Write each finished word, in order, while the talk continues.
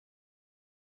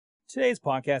Today's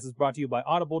podcast is brought to you by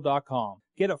Audible.com.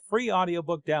 Get a free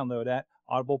audiobook download at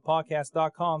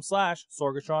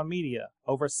audiblepodcast.com/Sorgatron Media.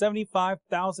 Over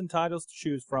 75,000 titles to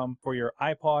choose from for your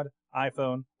iPod,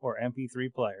 iPhone, or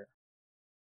MP3 player.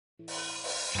 I'm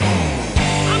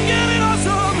getting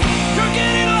awesome, you're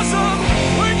getting awesome,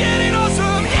 we're getting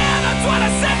awesome, yeah, that's what I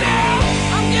said now.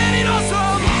 I'm getting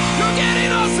awesome, you're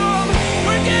getting awesome,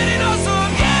 we're getting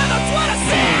awesome, yeah, that's what I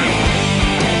said.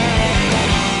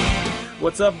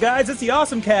 What's up, guys? It's the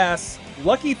Awesome Cast,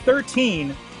 Lucky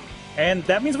 13, and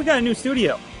that means we got a new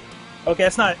studio. Okay,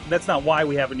 that's not why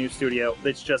we have a new studio.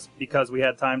 It's just because we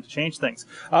had time to change things.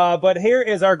 But here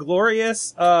is our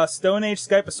glorious Stone Age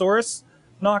Skyposaurus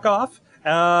knockoff.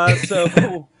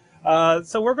 So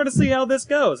we're going to see how this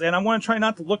goes, and I want to try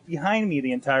not to look behind me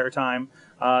the entire time,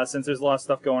 since there's a lot of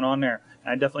stuff going on there.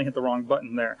 I definitely hit the wrong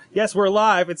button there. Yes, we're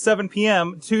live. It's 7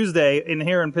 p.m. Tuesday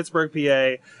here in Pittsburgh,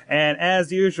 PA, and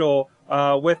as usual,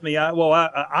 with me,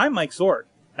 I'm Mike Sorg.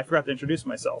 I forgot to introduce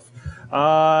myself.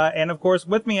 And of course,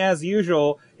 with me as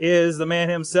usual is the man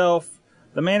himself,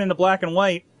 the man in the black and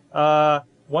white.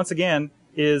 Once again,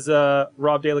 is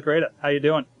Rob De La Creta. How you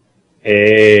doing?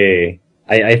 Hey.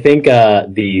 I think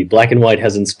the black and white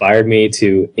has inspired me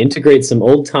to integrate some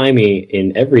old-timey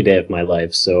in every day of my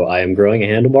life, so I am growing a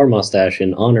handlebar mustache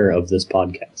in honor of this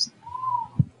podcast.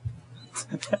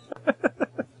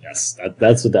 Yes,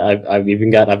 that's what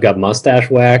I've got mustache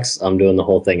wax. I'm doing the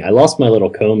whole thing. I lost my little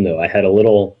comb, though. I had a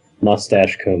little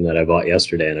mustache comb that I bought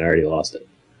yesterday, and I already lost it.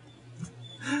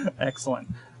 Excellent.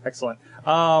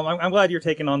 I'm glad you're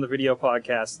taking on the video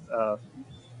podcast,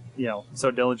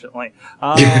 so diligently.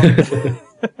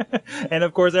 And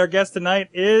of course, our guest tonight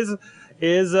is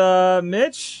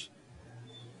Mitch.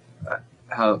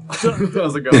 How's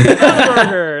it going?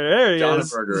 Burger. There he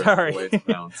is. Burger, sorry.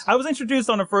 I was introduced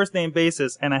on a first name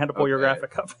basis, and I had to pull your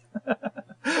graphic up.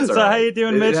 So right. How you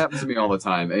doing, Mitch? It happens to me all the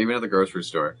time, even at the grocery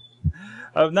store.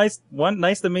 Nice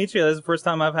to meet you. This is the first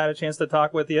time I've had a chance to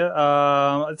talk with you.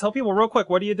 Tell people real quick,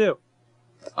 what do you do?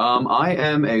 I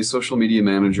am a social media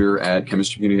manager at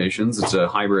Chemistry Communications. It's a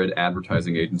hybrid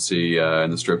advertising agency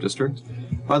in the Strip District.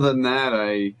 Other than that,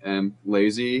 I am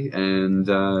lazy and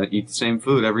eat the same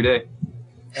food every day.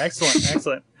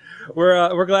 Excellent.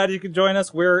 We're glad you could join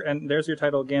us. And there's your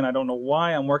title again. I don't know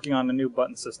why. I'm working on a new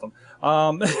button system.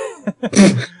 Like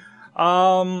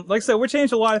I said, we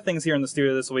changed a lot of things here in the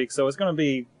studio this week, so it's going to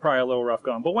be probably a little rough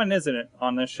going. But when isn't it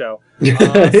on this show?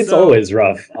 It's always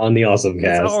rough on the Awesome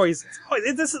Cast.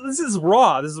 This is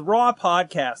raw. This is raw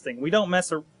podcasting. We don't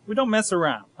mess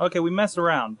around. Okay, we mess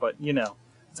around, but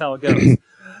that's how it goes.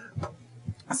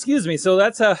 Excuse me. So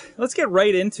let's get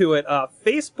right into it.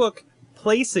 Facebook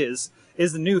Places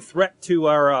is the new threat to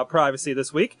our privacy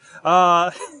this week.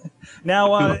 Now,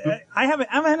 I haven't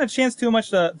had a chance too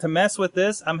much to mess with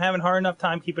this. I'm having hard enough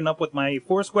time keeping up with my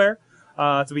Foursquare,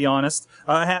 to be honest.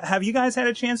 Have you guys had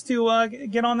a chance to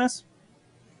get on this?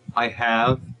 I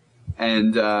have,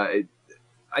 and I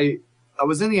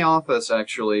was in the office,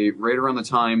 actually, right around the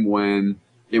time when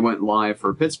it went live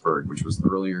for Pittsburgh, which was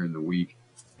earlier in the week.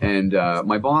 And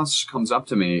my boss comes up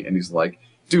to me, and he's like,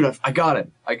 dude, I got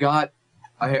it. I got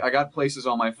Places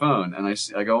on my phone, and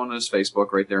I go on his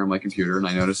Facebook right there on my computer, and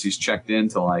I notice he's checked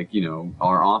into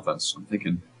our office. I'm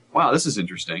thinking, wow, this is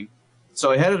interesting.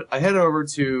 So I head over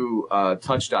to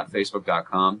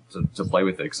touch.facebook.com to play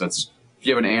with it, because that's, if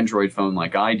you have an Android phone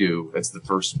like I do, it's the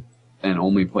first and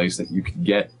only place that you can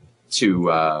get to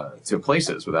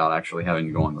Places without actually having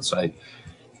to go on the site.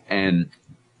 And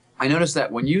I noticed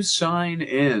that when you sign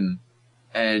in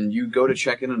and you go to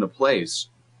check into Place,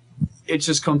 it's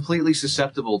just completely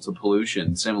susceptible to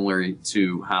pollution, similar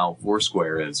to how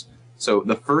Foursquare is. So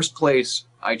the first place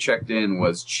I checked in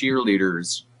was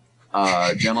Cheerleaders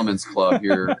Gentlemen's Club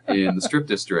here in the Strip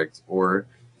District, or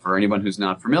for anyone who's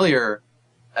not familiar,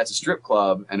 that's a strip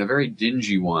club, and a very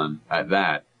dingy one at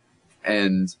that.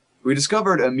 And we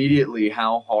discovered immediately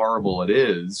how horrible it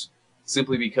is,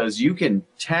 simply because you can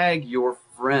tag your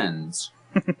friends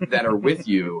that are with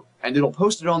you, and it'll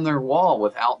post it on their wall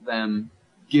without them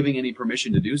giving any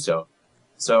permission to do so.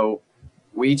 So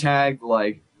we tagged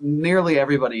nearly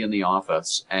everybody in the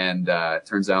office, and it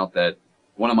turns out that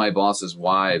one of my boss's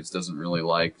wives doesn't really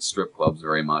like strip clubs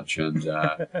very much, and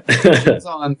it's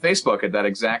on Facebook at that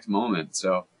exact moment.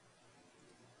 So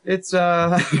it's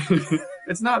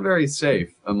it's not very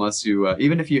safe unless you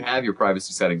even if you have your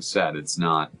privacy settings set, it's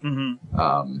not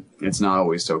it's not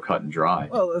always so cut and dry.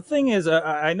 Well, the thing is,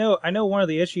 I know one of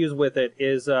the issues with it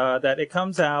is that it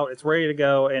comes out, it's ready to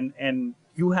go, and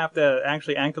you have to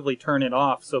actually actively turn it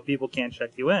off so people can't check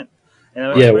you in.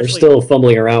 And Yeah, we're especially- still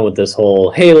fumbling around with this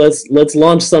whole, hey, let's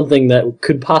launch something that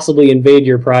could possibly invade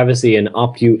your privacy and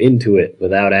opt you into it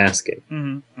without asking.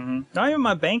 Not even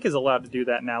my bank is allowed to do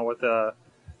that now with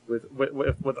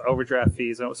overdraft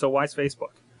fees. So why's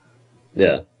Facebook?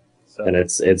 Yeah. So And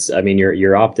it's I mean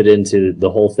you're opted into the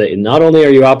whole thing. Not only are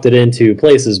you opted into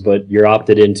places, but you're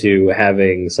opted into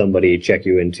having somebody check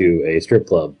you into a strip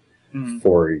club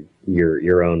for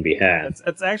your own behalf.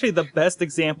 it's actually the best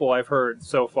example I've heard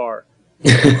so far.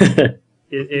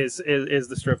 Is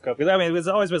the strip club? Because I mean, it's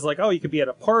always was like, oh, you could be at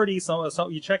a party, so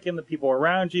you check in the people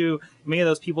around you. Many of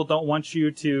those people don't want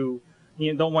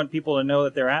don't want people to know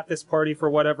that they're at this party for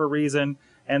whatever reason,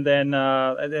 and then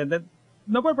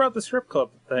nobody brought the strip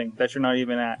club thing that you're not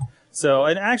even at. So,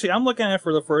 and actually, I'm looking at it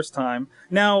for the first time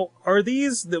now. Are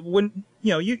these when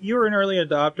you were an early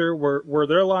adopter? Were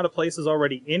there a lot of places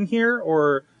already in here,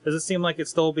 or does it seem like it's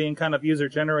still being kind of user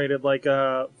generated, like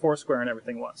Foursquare and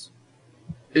everything was?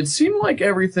 It seemed like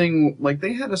everything, like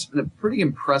they had a pretty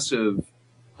impressive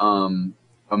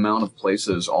amount of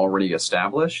places already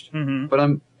established. Mm-hmm. But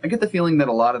I get the feeling that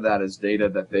a lot of that is data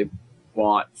that they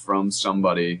bought from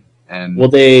somebody. And Well,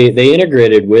 they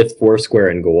integrated with Foursquare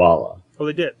and Gowalla. Oh,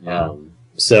 they did. yeah.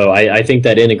 So I think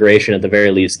that integration at the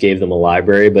very least gave them a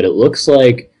library, but it looks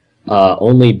like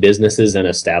only businesses and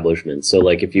establishments. So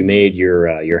like if you made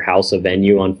your house a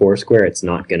venue on Foursquare, it's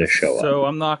not going to show up. So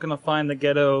I'm not going to find the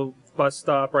ghetto bus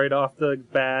stop right off the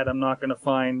bat. I'm not going to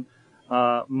find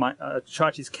my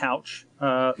Chachi's couch.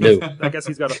 No. I guess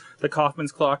he's got the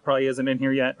Kaufman's clock probably isn't in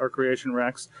here yet, or Creation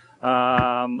Rex.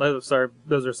 Sorry,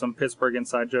 those are some Pittsburgh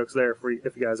inside jokes there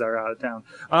if you guys are out of town.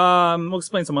 We'll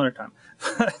explain some other time.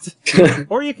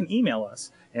 Or you can email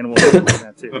us and we'll explain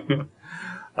that too.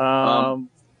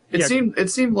 It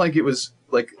seemed like it was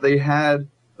like they had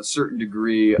a certain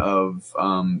degree of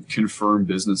confirmed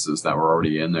businesses that were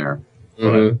already in there.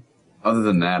 Mhm. Other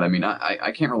than that, I mean,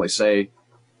 I can't really say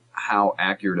how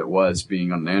accurate it was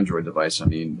being on an Android device. I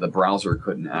mean, the browser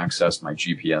couldn't access my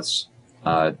GPS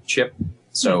chip,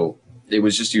 so it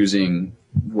was just using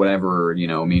whatever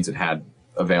means it had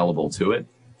available to it.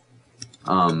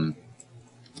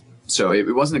 So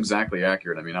it wasn't exactly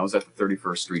accurate. I mean, I was at the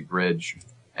 31st Street Bridge,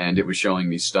 and it was showing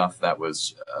me stuff that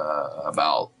was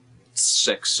about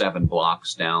 6-7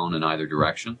 blocks down in either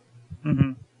direction.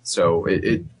 Mm-hmm. So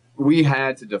we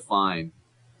had to define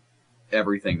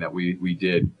everything that we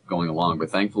did going along, but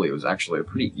thankfully it was actually a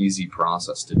pretty easy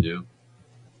process to do.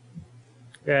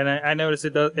 Yeah, and I noticed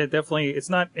it definitely, it's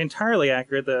not entirely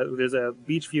accurate. There's a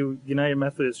Beachview United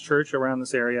Methodist Church around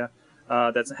this area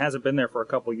that hasn't been there for a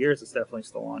couple years. It's definitely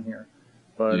still on here.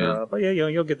 But yeah,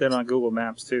 you'll get that on Google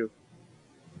Maps too.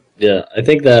 Yeah, I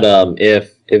think that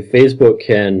if Facebook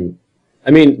can,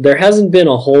 I mean, there hasn't been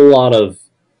a whole lot of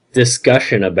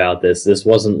discussion about this. This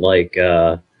wasn't like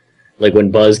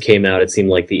when Buzz came out, it seemed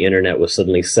like the internet was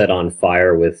suddenly set on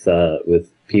fire with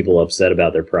people upset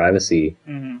about their privacy.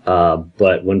 Mm-hmm.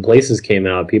 But when Places came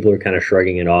out, people are kind of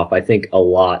shrugging it off. I think a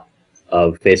lot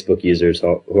of Facebook users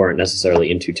who aren't necessarily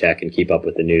into tech and keep up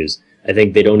with the news, I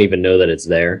think they don't even know that it's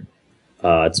there.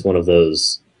 It's one of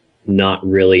those not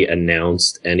really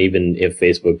announced, and even if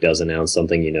Facebook does announce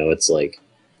something, it's like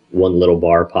one little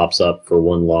bar pops up for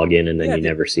one login and then you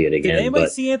never see it again. Did anybody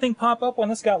see anything pop up when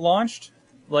this got launched?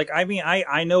 Like, I mean,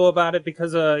 I know about it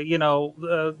because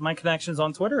my connections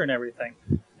on Twitter and everything.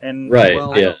 And Right,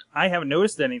 well, I haven't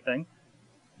noticed anything.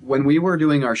 When we were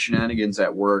doing our shenanigans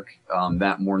at work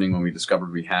that morning when we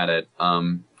discovered we had it,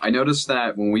 I noticed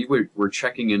that when we were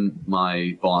checking in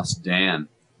my boss Dan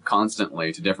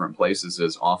constantly to different places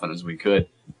as often as we could,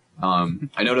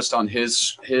 I noticed on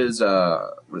his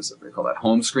what is it they call that,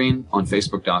 home screen on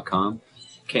Facebook.com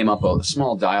came up a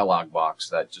small dialog box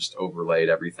that just overlaid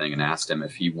everything and asked him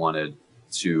if he wanted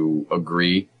to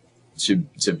agree to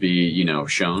be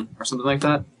shown or something like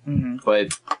that. Mm-hmm.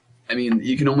 But I mean,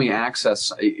 you can only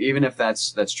access, even if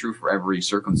that's true for every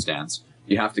circumstance,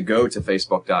 you have to go to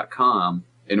Facebook.com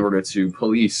in order to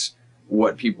police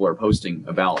what people are posting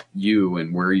about you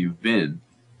and where you've been.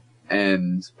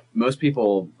 And most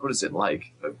people, what is it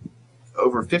like?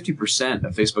 Over 50%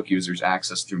 of Facebook users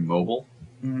access through mobile.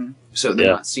 Mm-hmm. So they're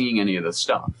not seeing any of this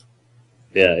stuff.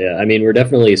 Yeah. I mean, we're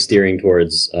definitely steering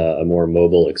towards a more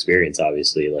mobile experience,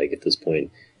 obviously. Like, at this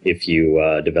point, if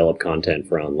you develop content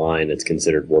for online, it's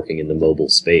considered working in the mobile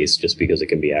space just because it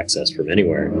can be accessed from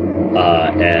anywhere.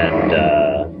 And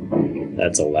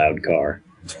that's a loud car.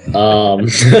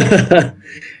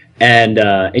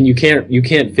 And you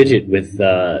can't fidget with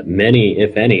many,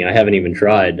 if any, I haven't even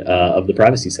tried, of the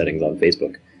privacy settings on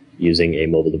Facebook using a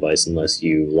mobile device unless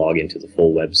you log into the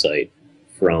full website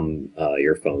from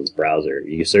your phone's browser.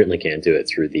 You certainly can't do it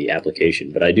through the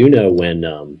application. But I do know when,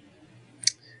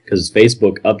 because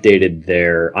Facebook updated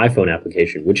their iPhone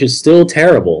application, which is still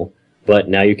terrible, but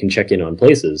now you can check in on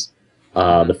Places.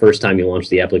 The first time you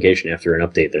launched the application after an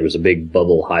update, there was a big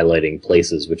bubble highlighting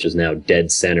Places, which is now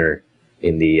dead center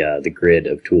in the grid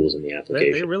of tools in the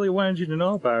application. They really wanted you to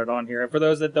know about it on here. For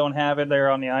those that don't have it,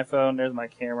 they're on the iPhone. There's my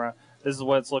camera. This is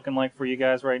what it's looking like for you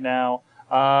guys right now.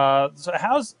 So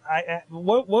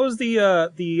what was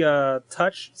the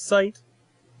touch site?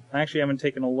 I actually haven't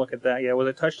taken a look at that yet. Was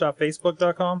it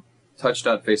touch.facebook.com?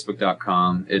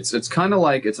 Touch.facebook.com. It's kind of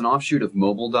like, it's an offshoot of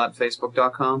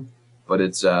mobile.facebook.com, but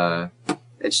it's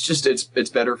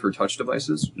better for touch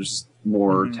devices. It's just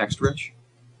more text rich,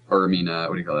 or what do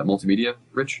you call that? Multimedia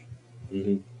rich.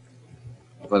 Mm-hmm.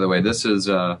 By the way, this is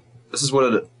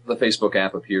what the Facebook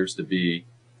app appears to be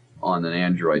on an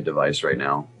Android device right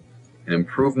now. An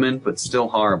improvement, but still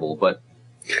horrible. But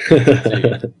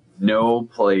no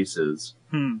Places.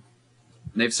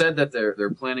 They've said that they're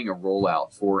planning a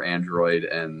rollout for Android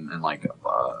and like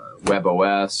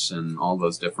WebOS and all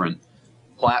those different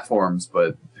platforms,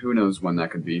 but who knows when that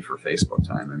could be for Facebook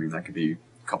time. I mean, that could be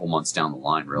a couple months down the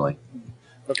line, really.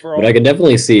 But I can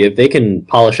definitely see if they can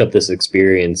polish up this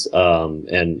experience,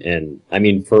 and I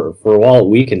mean, for all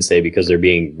we can say, because they're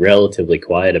being relatively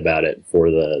quiet about it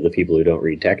for the people who don't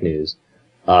read tech news,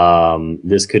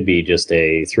 this could be just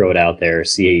a throw it out there,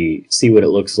 see what it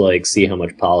looks like, see how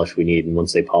much polish we need, and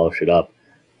once they polish it up,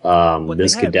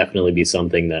 this could definitely be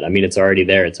something that, I mean, it's already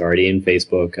there, it's already in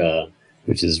Facebook,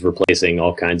 which is replacing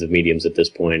all kinds of mediums at this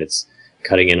point. It's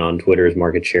cutting in on Twitter's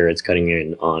market share. It's cutting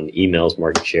in on email's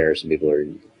market share. Some people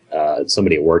are,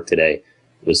 somebody at work today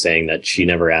was saying that she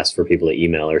never asked for people to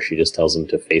email her. She just tells them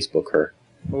to Facebook her.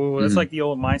 Oh, that's like the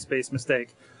old MySpace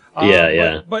mistake.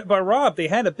 Yeah. But Rob, they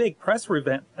had a big press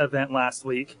event last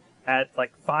week at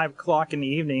like 5 o'clock in the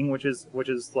evening, which is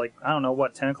like, I don't know,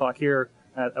 what, 10 o'clock here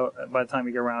by the time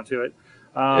you get around to it.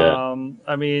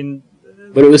 I mean...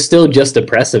 But it was still just a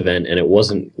press event, and it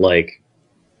wasn't like...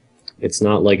 It's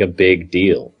not like a big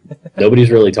deal.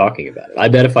 Nobody's really talking about it. I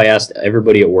bet if I asked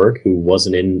everybody at work who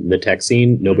wasn't in the tech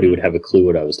scene, nobody would have a clue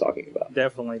what I was talking about.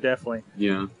 Definitely.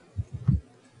 Yeah.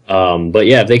 But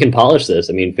yeah, if they can polish this,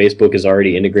 I mean, Facebook is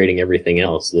already integrating everything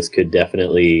else. This could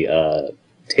definitely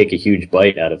take a huge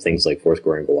bite out of things like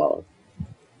Foursquare and Gowalla.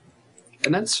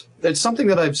 And that's something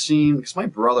that I've seen, because my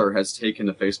brother has taken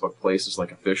to Facebook Places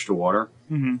like a fish to water.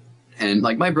 Mm-hmm. And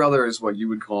like, my brother is what you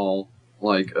would call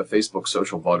like a Facebook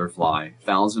social butterfly.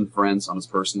 1,000 friends on his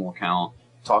personal account,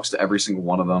 talks to every single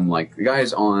one of them. Like, the guy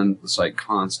is on the site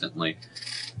constantly.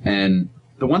 And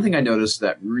the one thing I noticed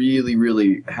that really,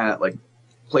 really had like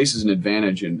places an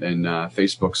advantage in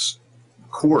Facebook's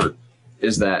court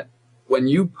is that when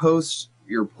you post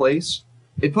your place,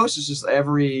 it posts just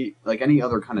like any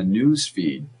other kind of news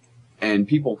feed, and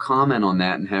people comment on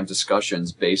that and have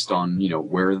discussions based on, you know,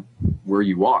 where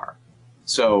you are.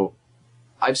 So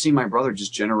I've seen my brother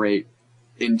just generate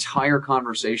entire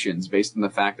conversations based on the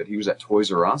fact that he was at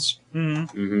Toys R Us.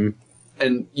 Mm-hmm. Mm-hmm.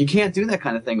 And you can't do that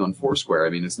kind of thing on Foursquare. I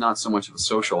mean, it's not so much of a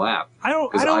social app. I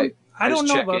don't just know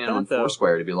check about in that on though.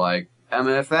 Foursquare to be like,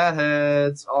 MF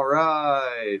Fatheads, all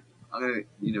right. I'm going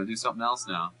to, do something else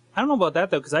now. I don't know about that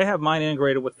though, because I have mine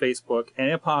integrated with Facebook, and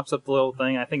it pops up the little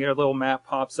thing. I think a little map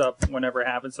pops up whenever it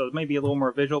happens, so it may be a little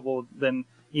more visual than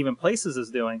even Places is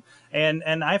doing. And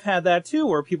I've had that too,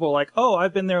 where people are like, oh,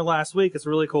 I've been there last week. It's a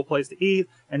really cool place to eat,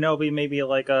 and there'll be maybe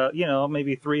like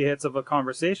maybe 3 hits of a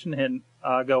conversation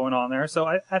going on there. So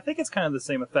I think it's kind of the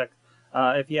same effect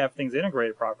if you have things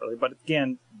integrated properly. But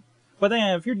then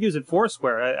if you're using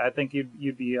Foursquare, I think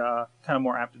you'd be kind of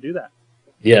more apt to do that.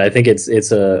 Yeah, I think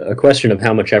it's a question of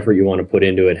how much effort you want to put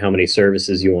into it, how many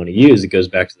services you want to use. It goes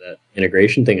back to that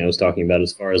integration thing I was talking about,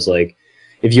 as far as like,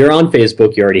 if you're on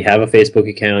Facebook, you already have a Facebook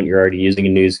account, you're already using a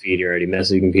news feed, you're already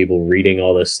messaging people, reading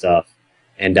all this stuff,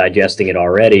 and digesting it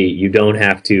already. You don't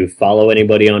have to follow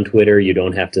anybody on Twitter. You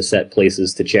don't have to set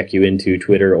Places to check you into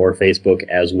Twitter or Facebook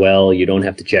as well. You don't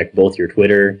have to check both your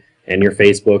Twitter and your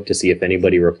Facebook to see if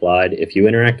anybody replied. If you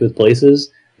interact with Places,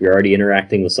 you're already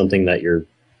interacting with something that you're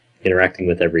interacting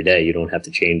with every day. You don't have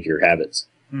to change your habits.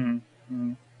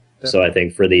 Mm-hmm. So I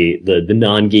think for the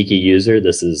non-geeky user,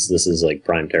 this is like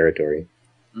prime territory.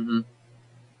 Mm-hmm.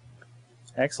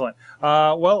 Excellent.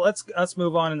 Well, let's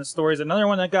move on in the stories. Another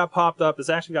one that got popped up, this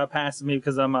actually got past me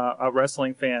because I'm a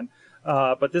wrestling fan,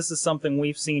 but this is something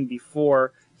we've seen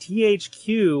before.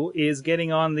 THQ is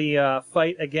getting on the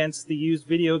fight against the used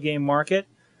video game market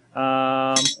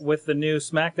with the new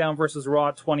SmackDown vs.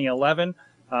 Raw 2011.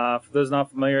 For those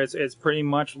not familiar, it's pretty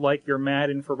much like your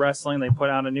Madden for wrestling. They put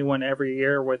out a new one every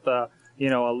year with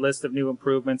a list of new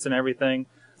improvements and everything.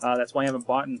 That's why I haven't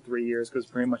bought in 3 years, because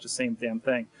it's pretty much the same damn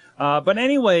thing. But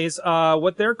anyways,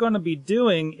 what they're going to be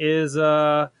doing is,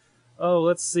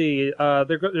 let's see,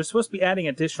 they're supposed to be adding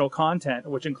additional content,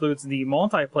 which includes the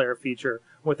multiplayer feature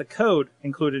with a code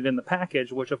included in the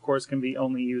package, which of course can be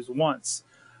only used once.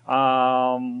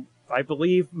 I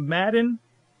believe Madden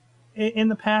in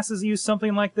the past has used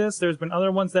something like this. There's been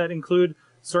other ones that include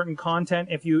certain content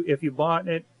if you bought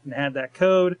it and had that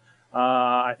code.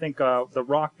 I think the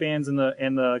Rock bands and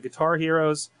the Guitar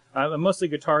Heroes, mostly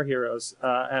Guitar Heroes,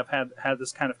 have had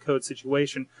this kind of code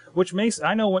situation, which makes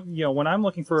when I'm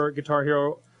looking for a Guitar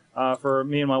Hero for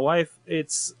me and my wife,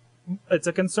 it's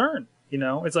a concern.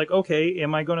 It's like, okay,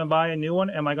 am I going to buy a new one?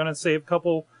 Am I going to save a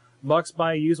couple bucks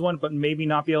buy a used one, but maybe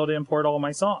not be able to import all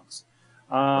my songs?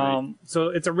 Right. So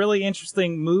it's a really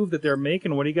interesting move that they're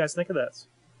making. What do you guys think of this?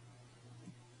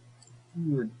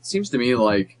 It seems to me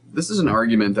like this is an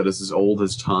argument that is as old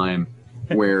as time,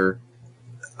 where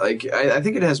like I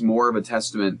think it has more of a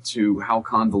testament to how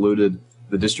convoluted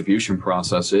the distribution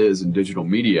process is in digital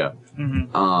media,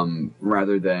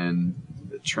 rather than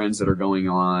the trends that are going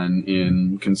on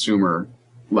in consumer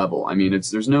level. I mean,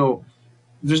 there's no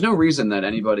reason that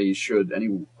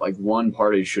one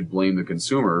party should blame the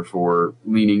consumer for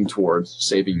leaning towards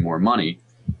saving more money.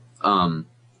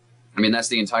 I mean, that's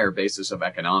the entire basis of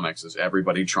economics, is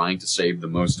everybody trying to save the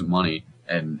most money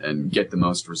and get the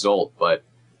most result. But,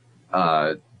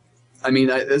 I mean,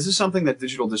 this is something that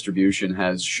digital distribution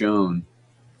has shown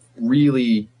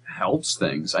really helps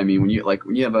things. I mean, when you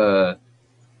have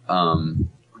an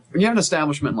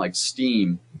establishment like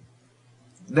Steam,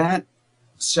 that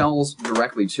sells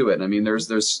directly to it. I mean, there was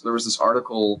this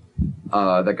article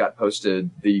that got posted.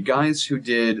 The guys who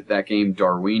did that game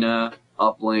Darwina,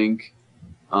 Uplink,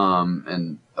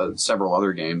 and several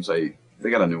other games. They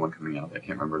got a new one coming out. I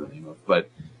can't remember the name of, but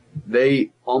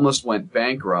they almost went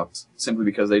bankrupt simply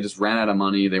because they just ran out of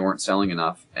money. They weren't selling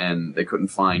enough, and they couldn't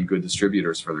find good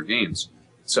distributors for their games.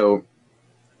 So,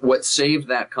 what saved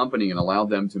that company and allowed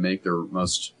them to make their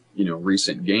most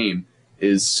recent game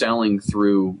is selling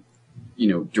through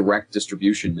direct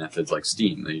distribution methods like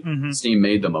Steam. Steam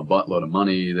made them a buttload of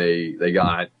money. They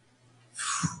got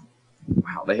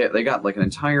they got like an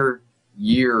entire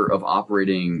year of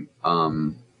operating what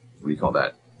do you call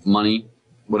that,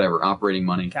 operating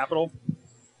money, Capital.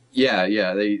 Yeah,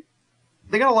 they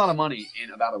got a lot of money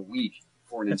in about a week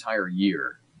for an entire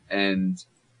year. And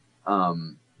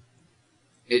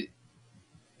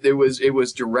it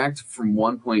was direct from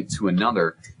one point to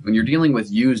another. When you're dealing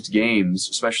with used games,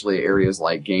 especially areas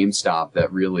like GameStop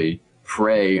that really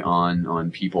prey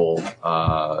on people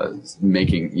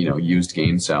making used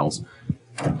game sales,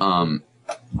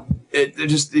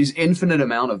 It's just these infinite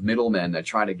amount of middlemen that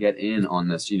try to get in on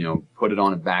this, put it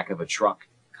on the back of a truck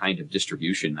kind of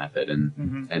distribution method.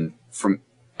 And from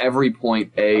every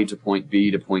point A to point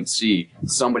B to point C,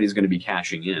 somebody's going to be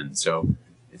cashing in. So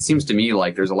it seems to me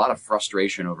like there's a lot of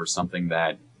frustration over something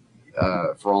that,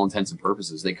 for all intents and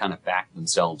purposes, they kind of back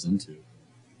themselves into.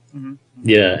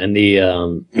 Yeah, and the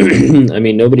I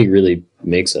mean, nobody really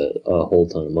makes a whole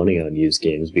ton of money on used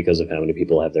games because of how many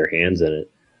people have their hands in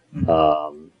it.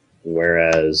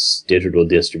 Whereas digital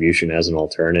distribution as an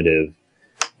alternative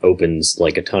opens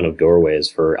like a ton of doorways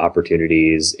for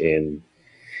opportunities in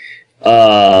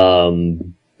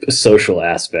social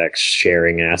aspects,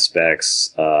 sharing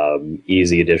aspects,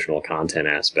 easy additional content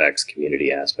aspects,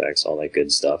 community aspects, all that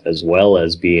good stuff, as well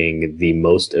as being the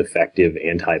most effective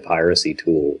anti-piracy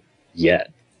tool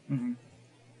yet.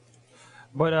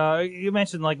 But you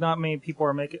mentioned like not many people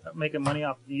are making money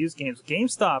off the used games.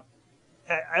 GameStop,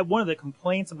 one of the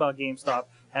complaints about GameStop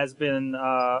has been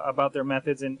about their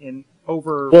methods in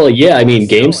over. Well, yeah, I mean,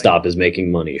 GameStop is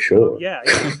making money, sure. Yeah.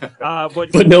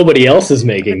 But nobody else is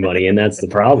making money, and that's the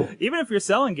problem. Even if you're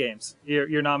selling games,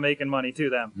 you're not making money to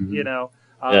them. Yeah.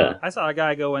 I saw a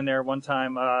guy go in there one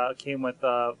time, came with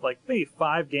like maybe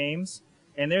 5 games,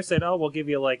 and they said, "Oh, we'll give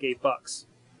you like $8."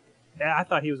 Yeah, I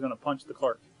thought he was going to punch the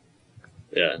clerk.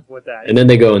 Yeah. With that, and then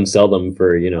they go and sell them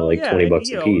for like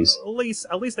 $20 a piece.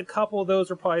 At least a couple of those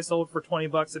are probably sold for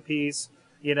 $20 a piece.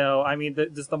 I mean,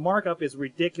 the markup is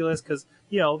ridiculous because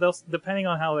they'll, depending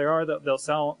on how they are, they'll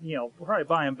sell. Probably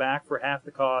buy them back for half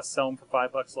the cost, sell them for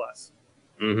 $5 less.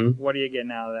 What are you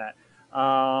getting out of that?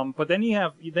 But then you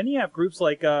have groups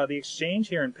like the Exchange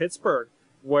here in Pittsburgh,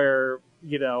 where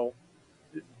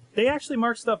they actually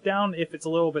mark stuff down if it's a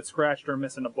little bit scratched or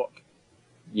missing a book.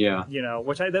 Yeah.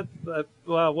 Which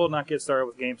we'll not get started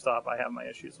with GameStop. I have my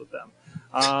issues with them.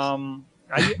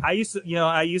 I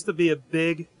used to be a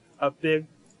big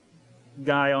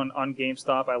guy on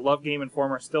GameStop. I love Game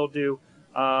Informer, still do.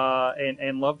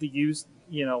 and love the used,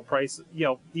 price,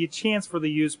 the chance for the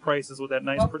used prices with that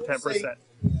nice 10%.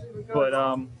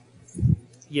 But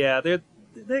yeah,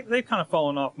 they've kind of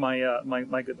fallen off my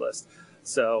my good list.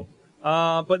 So,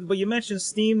 but you mentioned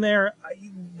Steam there.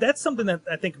 That's something that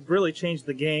I think really changed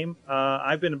the game.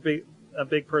 I've been a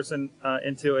big person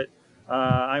into it.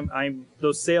 I'm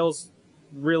those sales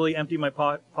really empty my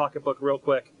pocketbook real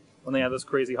quick when they have those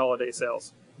crazy holiday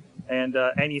sales, and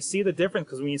you see the difference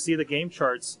because when you see the game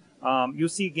charts, you'll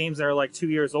see games that are like 2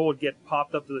 years old get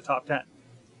popped up to the top 10.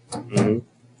 Mm-hmm.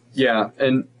 Yeah,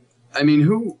 and I mean,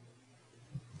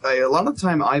 a lot of the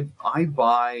time I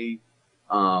buy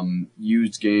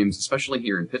used games, especially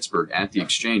here in Pittsburgh at the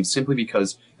Exchange, simply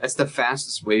because that's the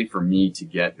fastest way for me to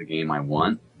get the game I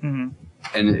want. Mm-hmm.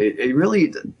 And it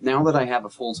really, now that I have a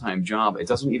full-time job, it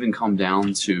doesn't even come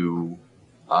down to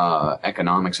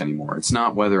economics anymore. It's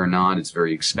not whether or not it's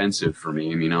very expensive for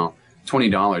me. I mean,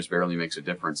 $20 barely makes a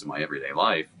difference in my everyday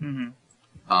life. Mm-hmm.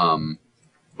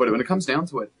 But when it comes down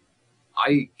to it,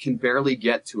 I can barely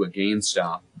get to a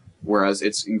GameStop, whereas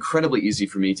it's incredibly easy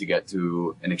for me to get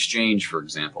to an Exchange, for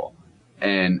example.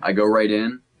 And I go right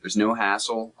in, there's no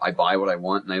hassle, I buy what I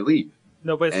want, and I leave.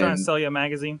 Nobody's trying to sell you a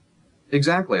magazine?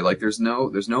 Exactly. Like, there's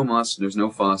no muss, there's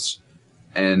no fuss.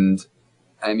 And,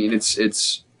 I mean, it's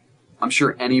I'm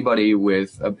sure anybody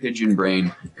with a pigeon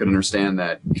brain could understand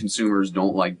that consumers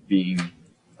don't like being,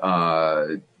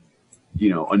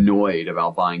 annoyed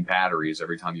about buying batteries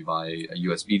every time you buy a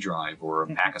USB drive or a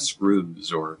pack of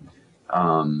screws or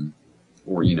a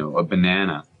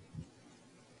banana.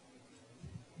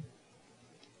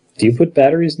 Do you put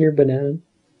batteries near banana?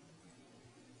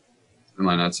 Am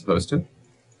I not supposed to?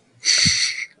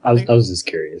 I was just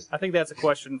curious. I think that's a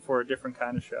question for a different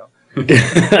kind of show.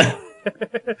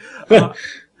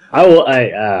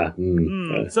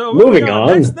 So moving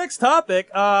on. Next topic.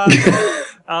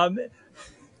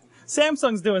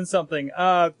 Samsung's doing something.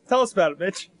 Tell us about it,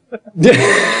 Mitch.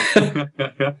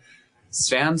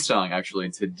 Samsung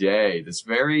actually today, this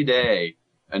very day,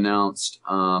 announced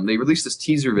they released this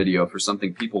teaser video for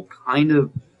something people kind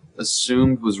of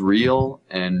assumed was real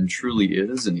and truly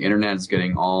is, and the internet is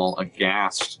getting all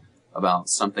aghast about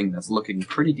something that's looking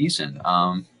pretty decent.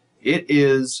 It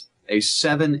is a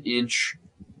 7-inch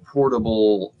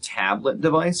portable tablet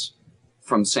device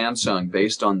from Samsung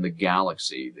based on the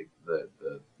Galaxy, the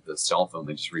cell phone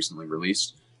they just recently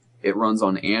released. It runs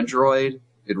on Android.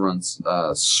 It runs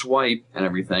Swipe and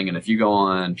everything. And if you go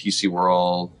on PC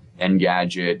World,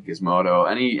 Engadget, Gizmodo,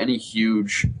 any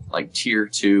huge like tier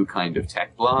 2 kind of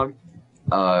tech blog,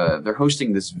 they're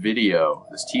hosting this video,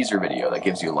 this teaser video that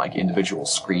gives you like individual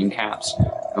screen caps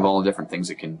of all the different things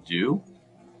it can do.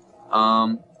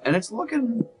 And it's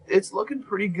looking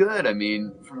pretty good. I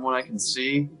mean, from what I can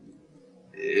see,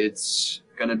 it's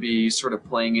going to be sort of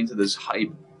playing into this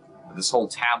hype, this whole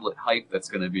tablet hype that's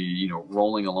going to be,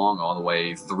 rolling along all the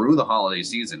way through the holiday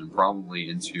season and probably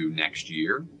into next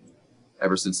year.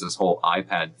 Ever since this whole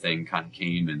iPad thing kind of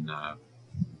came, and I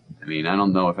mean, I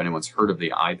don't know if anyone's heard of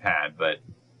the iPad, but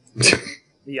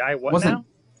the i what wasn't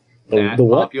now? The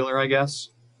what? popular, I guess.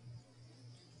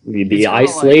 The It's kinda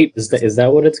iSlate, like- is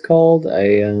that what it's called?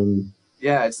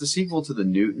 Yeah, it's the sequel to the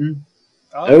Newton.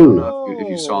 Oh. I don't know if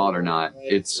you saw it or not.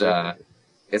 It's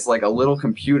like a little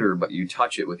computer, but you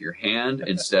touch it with your hand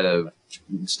instead of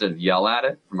yell at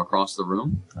it from across the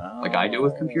room, like I do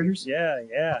with computers.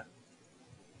 Yeah.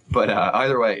 But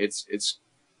either way, it's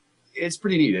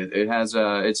pretty neat. It has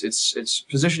it's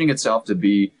positioning itself to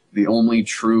be the only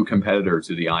true competitor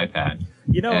to the iPad,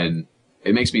 and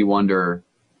it makes me wonder.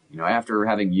 After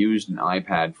having used an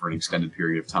iPad for an extended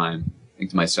period of time, I think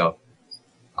to myself,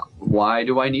 why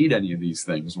do I need any of these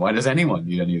things? Why does anyone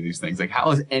need any of these things? Like,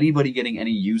 how is anybody getting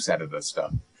any use out of this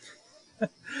stuff?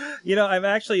 I've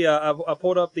actually I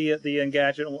pulled up the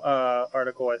Engadget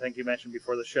article I think you mentioned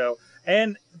before the show,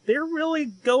 and they're really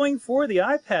going for the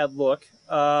iPad look.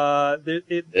 Yeah.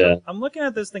 I'm looking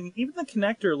at this thing. Even the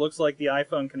connector looks like the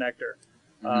iPhone connector.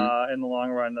 In the long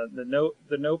run,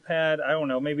 the notepad, I don't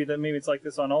know. Maybe it's like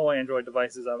this on all Android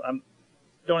devices. I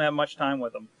don't have much time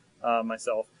with them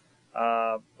myself,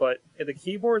 but the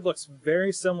keyboard looks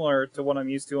very similar to what I'm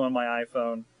used to on my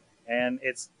iPhone, and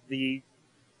it's the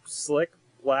slick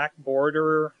black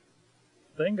border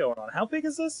thing going on. How big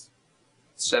is this?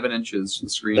 7 inches. The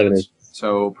screen 7 is inches.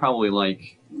 so probably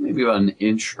like maybe about an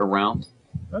inch around.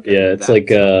 Okay. Yeah, it's like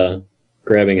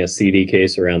grabbing a CD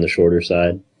case around the shorter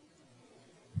side.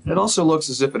 It also looks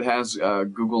as if it has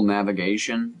Google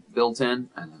Navigation built in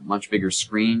and a much bigger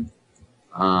screen.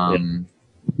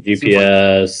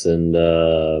 GPS and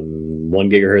 1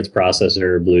 gigahertz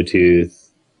processor, Bluetooth,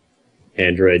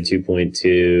 Android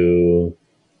 2.2.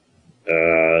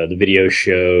 the video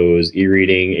shows,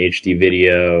 e-reading, HD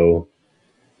video,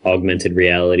 augmented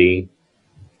reality.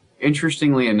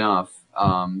 Interestingly enough,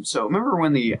 so remember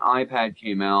when the iPad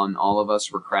came out and all of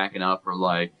us were cracking up, we're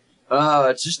like,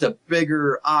 it's just a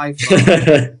bigger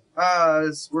iPhone.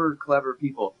 We're clever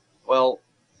people. Well,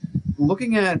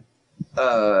 looking at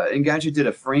Engadget did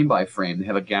a frame by frame. They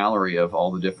have a gallery of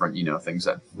all the different, things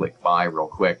that flick by real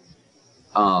quick.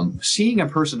 Seeing a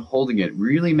person holding it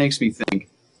really makes me think,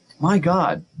 my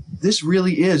God, this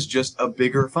really is just a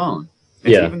bigger phone.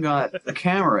 It's even got a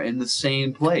camera in the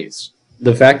same place.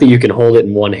 The fact that you can hold it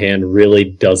in one hand really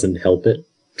doesn't help it.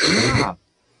 Yeah.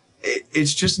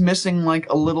 It's just missing like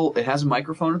a little... It has a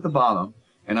microphone at the bottom,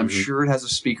 and I'm sure it has a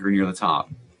speaker near the top.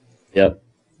 Yep.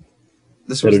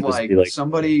 This was like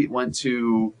somebody went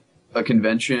to a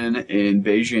convention in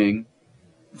Beijing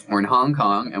or in Hong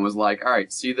Kong and was like, all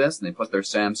right, see this? And they put their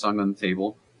Samsung on the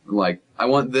table. Like, I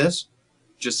want this,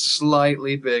 just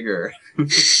slightly bigger.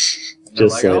 They're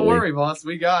like, don't worry, boss,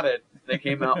 we got it. They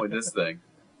came out with this thing.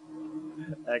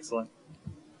 Excellent.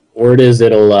 Or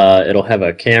it'll have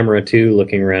a camera too,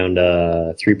 looking around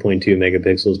 3.2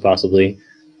 megapixels possibly.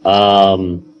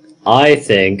 I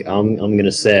think I'm going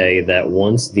to say that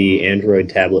once the Android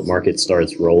tablet market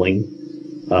starts rolling,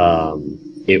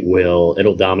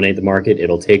 it'll dominate the market.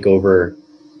 It'll take over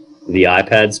the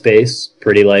iPad space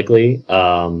pretty likely,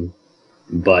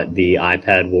 but the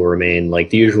iPad will remain like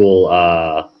the usual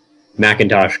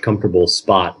Macintosh comfortable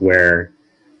spot where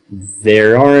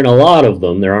there aren't a lot of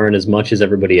them. There aren't as much as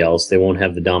everybody else. They won't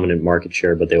have the dominant market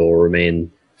share, but they will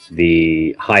remain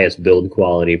the highest build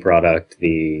quality product,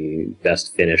 the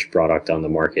best finished product on the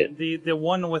market. The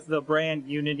one with the brand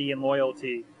unity and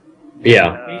loyalty.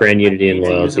 Yeah, brand unity and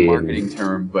loyalty. It's a marketing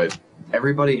term, but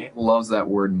everybody loves that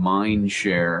word mind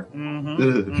share. Is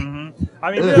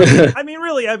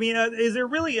there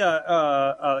really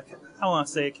I don't want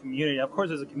to say a community. Of course,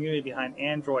 there's a community behind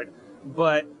Android,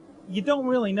 but you don't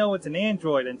really know it's an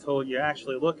Android until you're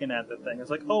actually looking at the thing. It's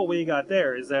like, oh, what you got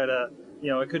there? Is that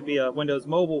it could be a Windows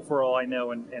Mobile for all I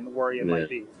know, and worry it might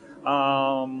be.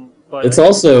 But it's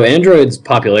also, Android's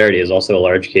popularity is also a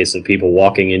large case of people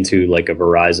walking into like a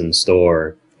Verizon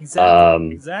store.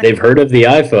 Exactly. They've heard of the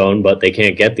iPhone, but they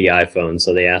can't get the iPhone,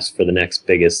 so they ask for the next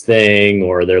biggest thing,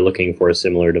 or they're looking for a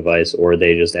similar device, or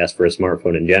they just ask for a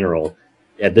smartphone in general.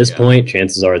 At this point,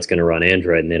 chances are it's going to run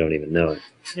Android, and they don't even know it.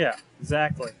 Yeah,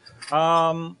 exactly.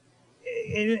 And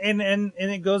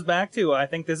it goes back to, I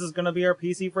think this is going to be our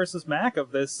PC versus Mac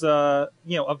of this of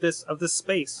this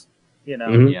space,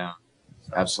 Yeah,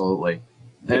 absolutely.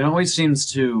 And it always seems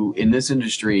to, in this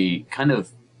industry, kind of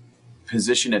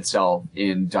position itself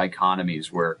in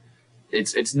dichotomies where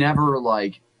it's never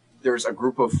like there's a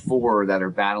group of four that are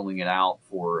battling it out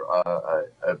for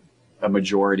a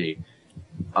majority,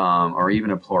 or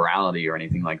even a plurality or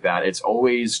anything like that. It's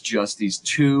always just these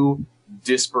two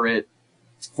disparate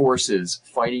forces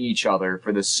fighting each other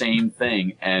for the same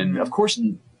thing. And of course,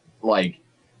 like,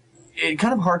 it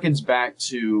kind of harkens back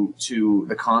to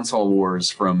the console wars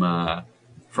from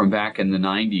back in the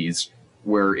 90s,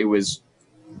 where it was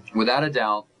without a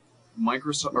doubt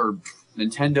Microsoft or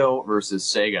Nintendo versus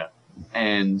Sega,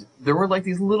 and there were like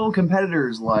these little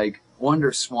competitors like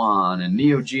Wonder Swan and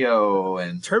Neo Geo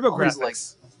and TurboGrafx, like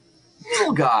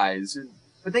little guys,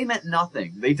 but they meant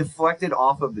nothing. They deflected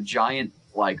off of the giant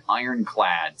like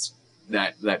ironclads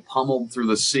that pummeled through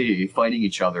the sea, fighting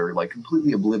each other, like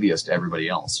completely oblivious to everybody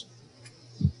else.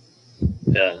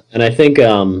 Yeah, and I think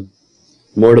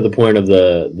more to the point of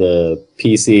the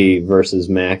PC versus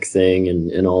Mac thing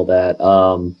and all that,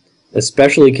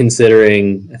 especially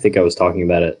considering, I think I was talking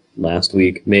about it last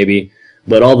week, maybe,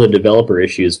 but all the developer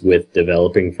issues with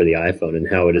developing for the iPhone and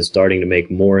how it is starting to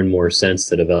make more and more sense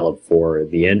to develop for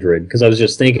the Android. Because I was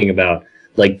just thinking about,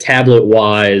 like,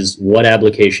 tablet-wise, what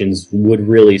applications would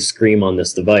really scream on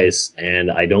this device, and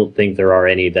I don't think there are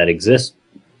any that exist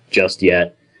just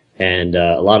yet. And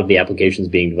a lot of the applications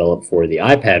being developed for the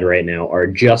iPad right now are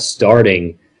just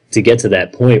starting to get to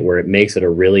that point where it makes it a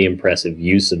really impressive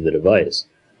use of the device.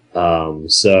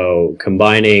 So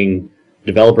combining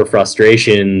developer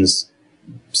frustrations,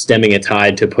 stemming a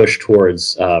tide to push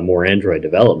towards more Android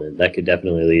development, that could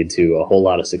definitely lead to a whole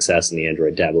lot of success in the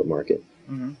Android tablet market.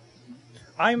 Mm-hmm.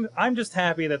 I'm just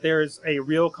happy that there is a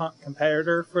real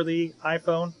competitor for the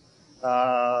iPhone.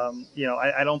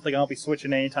 I don't think I'll be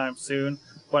switching anytime soon,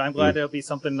 but I'm glad there'll be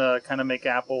something to kind of make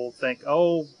Apple think,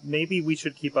 oh, maybe we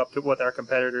should keep up with our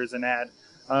competitors and add,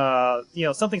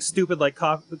 something stupid like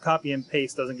copy and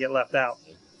paste doesn't get left out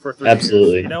for 3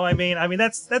 Absolutely. years. You know what I mean? I mean,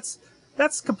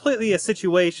 that's completely a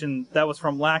situation that was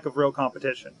from lack of real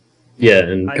competition. Yeah,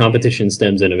 and I mean- competition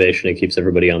stems innovation. It keeps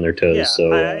everybody on their toes. Yeah,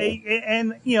 So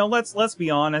and let's be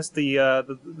honest.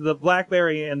 The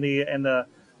BlackBerry and the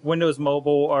Windows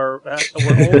Mobile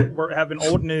have been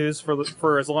old news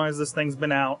for as long as this thing's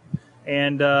been out,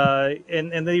 and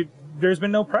there's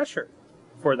been no pressure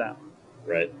for them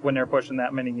right. when they're pushing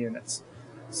that many units.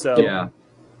 So Yeah,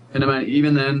 and I mean,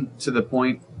 even then, to the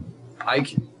point,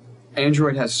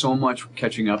 Android has so much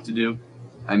catching up to do.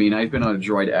 I mean, I've been on a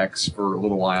Droid X for a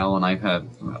little while, and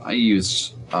I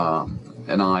use an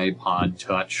iPod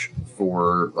Touch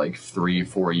for like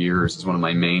 3-4 years as one of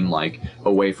my main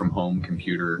away from home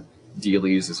computer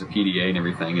dealies as a PDA and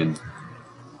everything. And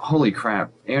holy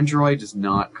crap, Android does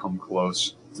not come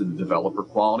close to the developer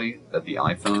quality that the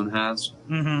iPhone has.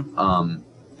 Mm-hmm.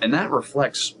 And that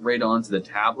reflects right onto the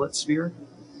tablet sphere,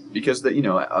 because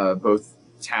both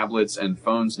tablets and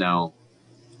phones now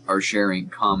are sharing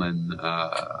common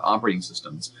operating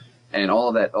systems, and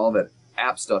all that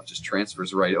app stuff just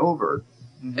transfers right over.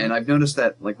 Mm-hmm. And I've noticed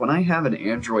that when I have an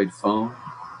Android phone,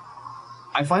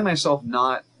 I find myself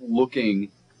not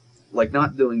doing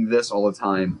this all the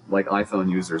time like iPhone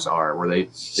users are, where they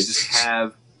just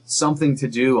have something to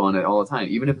do on it all the time,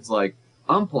 even if it's like,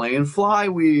 I'm playing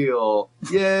Flywheel,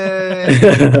 yay!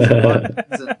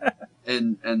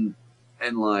 and I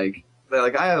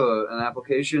have an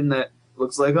application that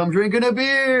looks like I'm drinking a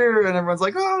beer, and everyone's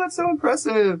like, oh, that's so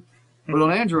impressive. But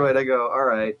on Android, I go, all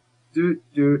right, dude,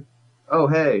 oh,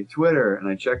 hey, Twitter. And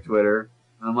I check Twitter,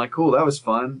 and I'm like, cool, that was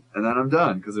fun. And then I'm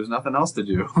done, because there's nothing else to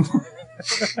do.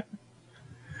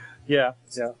 Yeah.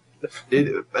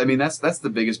 I mean, that's the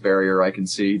biggest barrier I can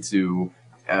see to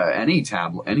any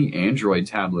Android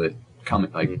tablet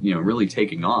coming, really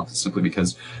taking off, simply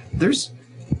because there's,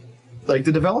 the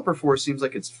developer force seems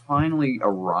like it's finally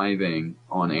arriving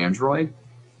on Android,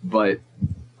 but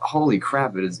holy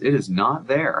crap, it is not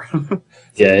there.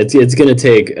 Yeah, it's going to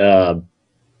take a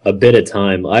bit of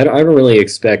time. I don't really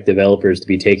expect developers to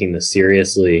be taking this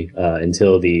seriously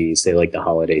until the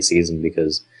holiday season,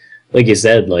 because, like you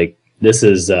said, this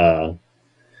is we're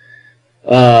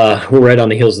right on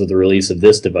the heels of the release of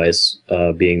this device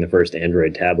being the first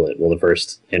Android tablet. Well, the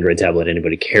first Android tablet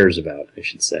anybody cares about, I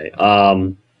should say.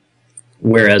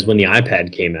 Whereas when the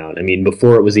iPad came out, I mean,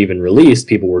 before it was even released,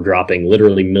 people were dropping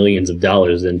literally millions of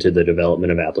dollars into the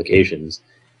development of applications.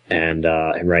 And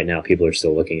right now, people are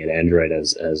still looking at Android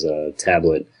as a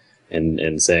tablet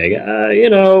and saying,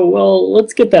 well,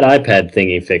 let's get that iPad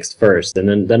thingy fixed first,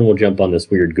 and then we'll jump on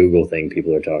this weird Google thing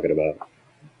people are talking about.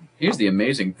 Here's the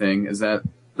amazing thing, is that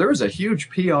there was a huge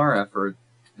PR effort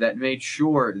that made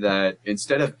sure that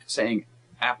instead of saying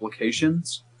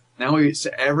applications, now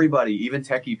everybody, even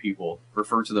techie people,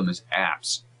 refer to them as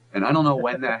apps. And I don't know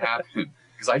when that happened,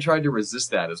 because I tried to resist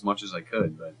that as much as I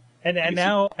could. But And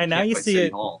now you see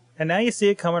it. And now you see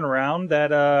it coming around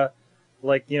that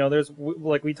there's,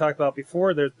 like we talked about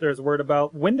before, there's word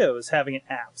about Windows having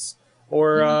apps,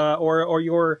 or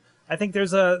your, I think they're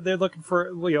looking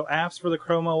for apps for the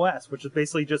Chrome OS, which is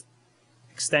basically just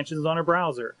extensions on a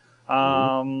browser.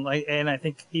 And I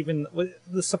think even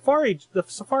the Safari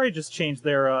just changed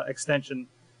their extension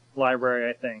library,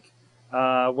 I think,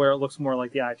 where it looks more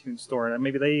like the iTunes Store, and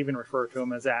maybe they even refer to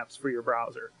them as apps for your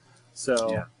browser.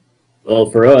 So, yeah. Well,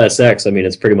 for OS X, I mean,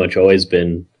 it's pretty much always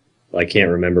been. I can't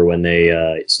remember when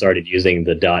they started using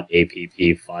the .app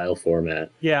file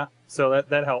format. Yeah, so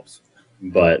that helps.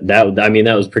 But that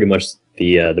was pretty much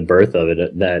the birth of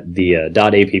it. That the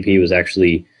 .app was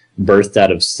actually birthed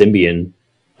out of Symbian.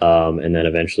 And then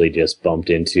eventually just bumped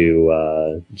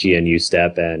into GNU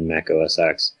Step and Mac OS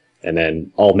X. And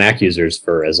then all Mac users,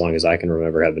 for as long as I can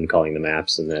remember, have been calling them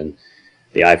apps. And then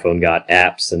the iPhone got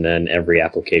apps, and then every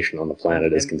application on the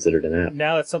planet is considered an app.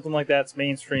 Now that something like that's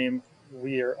mainstream,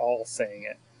 we are all saying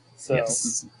it. So,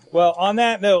 Yes. Well, on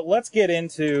that note, let's get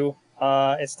into,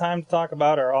 it's time to talk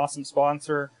about our awesome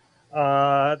sponsor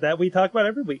that we talk about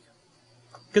every week,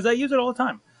 because I use it all the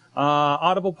time.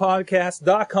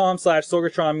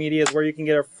 audiblepodcast.com/Sorgatron Media is where you can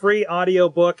get a free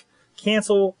audiobook.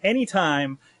 Cancel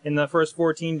anytime in the first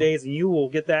 14 days, and you will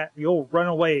get that. You'll run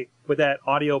away with that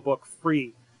audiobook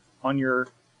free on your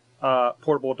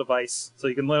portable device, so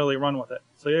you can literally run with it.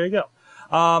 So there you go.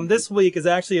 This week is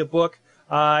actually a book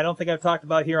I don't think I've talked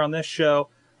about here on this show,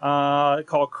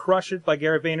 called Crush It by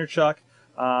Gary Vaynerchuk.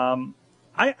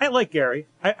 I like Gary.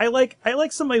 I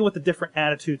like somebody with a different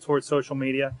attitude towards social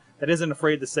media that isn't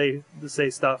afraid to say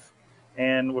stuff,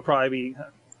 and would probably be,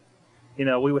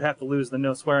 we would have to lose the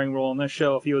no swearing rule on this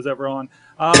show if he was ever on.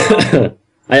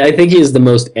 I think he's the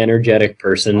most energetic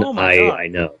person Oh my God. I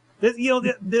know. This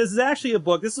is actually a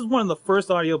book. This is one of the first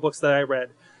audiobooks that I read,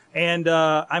 And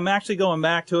I'm actually going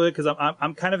back to it because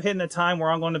I'm kind of hitting a time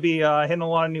where I'm going to be hitting a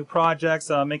lot of new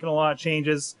projects, making a lot of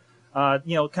changes,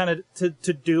 kind of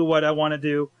to do what I want to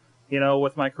do,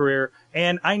 with my career.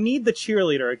 And I need the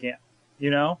cheerleader again,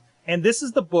 And this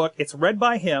is the book. It's read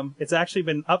by him. It's actually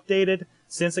been updated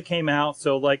since it came out.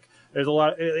 So like, there's a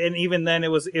lot, and even then it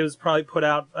was probably put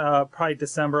out probably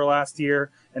December last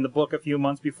year, and the book a few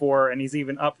months before, and he's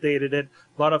even updated it.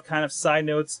 A lot of kind of side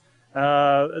notes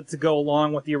to go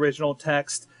along with the original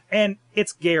text, and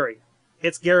it's Gary.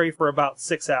 It's Gary for about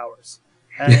 6 hours.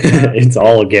 And, it's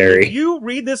all Gary. If you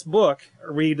read this book,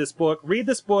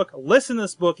 listen to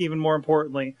this book, even more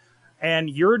importantly, and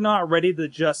you're not ready to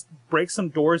just break some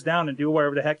doors down and do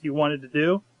whatever the heck you wanted to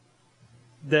do,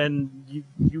 then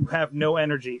you have no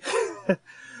energy.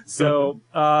 So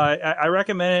I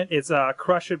recommend it. It's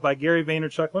Crush It by Gary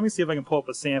Vaynerchuk. Let me see if I can pull up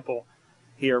a sample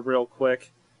here real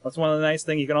quick. That's one of the nice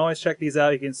things. You can always check these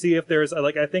out. You can see if there's,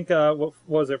 I think, what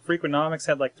was it? Freakonomics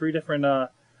had like 3 different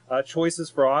choices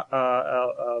for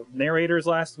narrators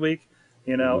last week.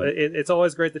 It's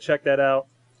always great to check that out.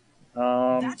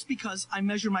 That's because I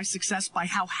measure my success by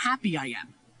how happy I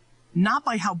am, not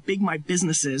by how big my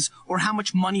business is or how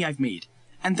much money I've made.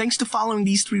 And thanks to following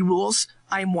these 3 rules,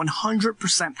 I am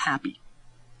 100% happy.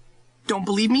 Don't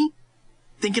believe me?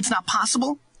 Think it's not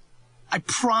possible? I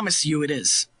promise you it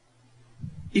is.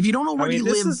 If you don't already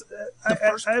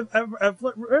I've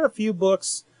read a few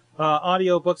books,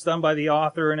 audio books done by the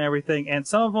author and everything, and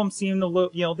some of them seem to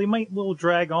look, they might little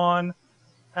drag on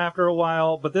after a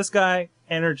while, but this guy,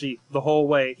 energy the whole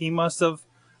way. He must have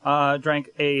drank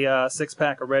a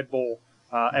 6-pack of Red Bull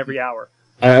every hour.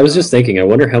 I was just thinking, I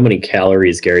wonder how many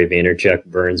calories Gary Vaynerchuk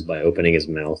burns by opening his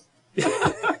mouth.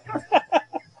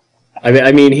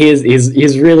 I mean,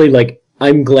 he's really like.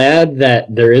 I'm glad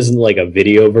that there isn't like a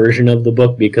video version of the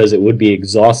book because it would be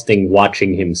exhausting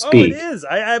watching him speak. Oh, it is.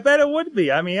 I bet it would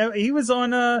be. I mean, he was on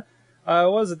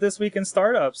what was it, This Week in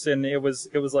Startups, and it was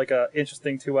like a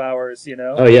interesting 2 hours,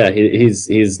 Oh yeah, he's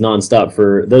nonstop.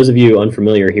 For those of you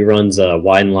unfamiliar, he runs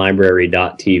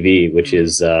WineLibrary.tv, which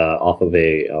is off of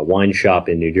a wine shop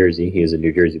in New Jersey. He is a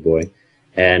New Jersey boy,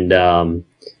 and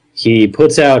he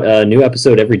puts out a new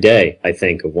episode every day, I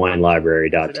think, of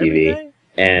WineLibrary.tv.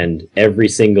 And every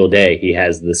single day he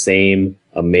has the same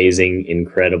amazing,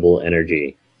 incredible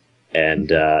energy,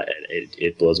 and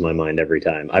it blows my mind every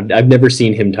time. I've never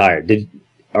seen him tired.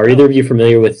 Are either of you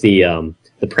familiar with the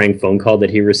prank phone call that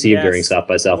he received during South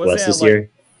by Southwest this year?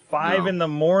 5 in the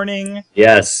morning.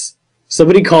 Yes,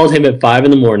 somebody called him at 5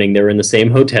 in the morning. They were in the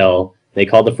same hotel. They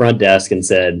called the front desk and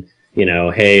said,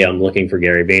 hey, I'm looking for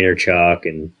Gary Vaynerchuk,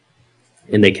 and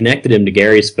they connected him to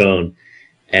Gary's phone,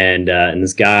 and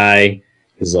this guy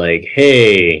is like,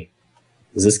 hey,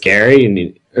 is this Gary? And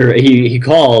he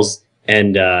calls,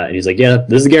 and he's like, yeah,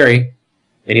 this is Gary.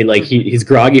 And he's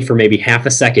groggy for maybe half a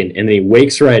second, and then he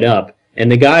wakes right up.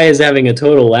 And the guy is having a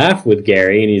total laugh with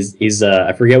Gary, and he's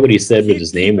I forget what he said what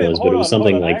his name was, but it was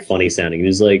something like funny sounding. And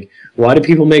he's like, why do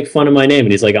people make fun of my name?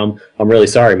 And he's like, I'm really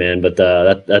sorry, man, but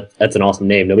that's an awesome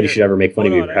name. Nobody should ever make fun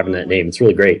of you for having that name. It's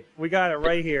really great. We got it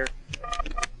right here.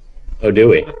 Oh, do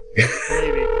we?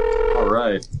 Maybe. All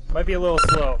right. Might be a little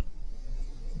slow.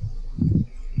 Thank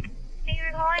you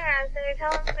for calling us. Can you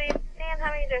tell us, please, Sam,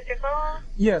 how many address your call?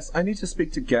 Yes, I need to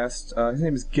speak to guest. His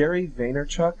name is Gary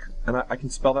Vaynerchuk, and I can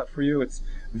spell that for you. It's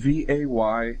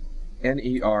Vaynerchuk. And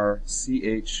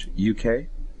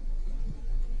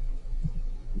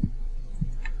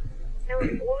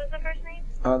what was the first name?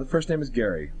 The first name is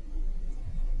Gary.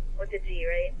 With the G,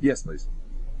 right? Yes, please.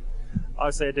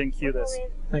 Obviously, I didn't cue this.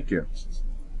 Thank you.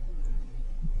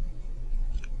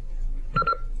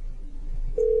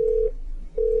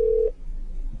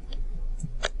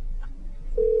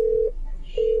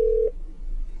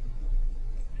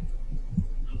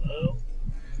 Hello?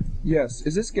 Yes,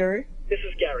 is this Gary? This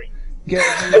is Gary. Gary,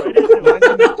 my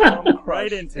name is Tom Crush,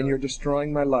 Right into and it. you're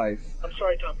destroying my life. I'm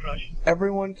sorry, Tom Crush.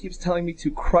 Everyone keeps telling me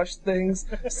to crush things.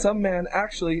 Some man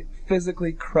actually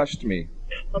physically crushed me.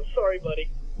 I'm sorry, buddy.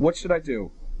 What should I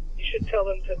do? You should tell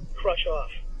them to crush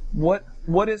off. What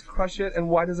is crush it, and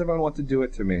why does everyone want to do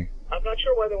it to me? I'm not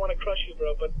sure why they want to crush you,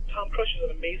 bro, but Tom Crush is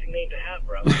an amazing name to have,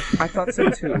 bro. I thought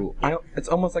so too. It's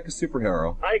almost like a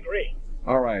superhero. I agree.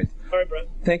 All right. All right, bro.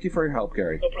 Thank you for your help,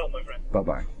 Gary. No problem, my friend.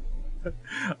 Bye-bye.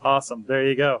 Awesome. There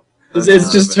you go.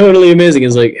 It's just totally amazing.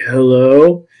 It's like,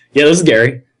 hello? Yeah, this is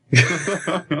Gary.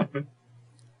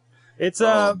 It's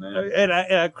man. and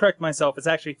I correct myself. It's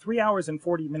actually 3 hours and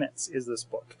 40 minutes is this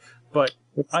book, but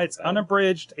it's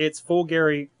unabridged. It's full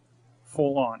Gary,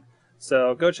 full on.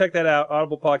 So go check that out.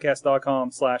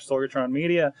 audiblepodcast.com/Sorgatron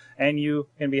Media, and you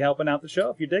can be helping out the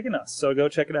show if you're digging us. So go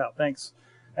check it out. Thanks.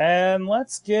 And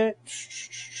let's get.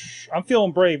 I'm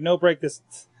feeling brave. No break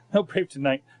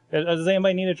tonight. Does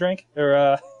anybody need a drink?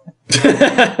 Or is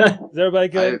everybody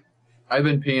good? I've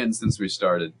been peeing since we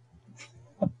started.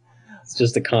 It's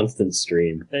just a constant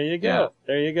stream. There you go. Yeah.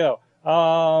 There you go.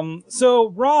 So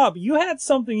Rob, you had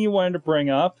something you wanted to bring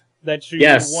up that you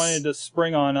Yes. wanted to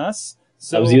spring on us.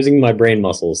 So I was using my brain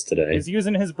muscles today. He's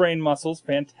using his brain muscles.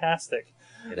 Fantastic.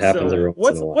 It happens every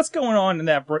once in a while. What's going on in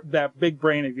that big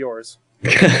brain of yours?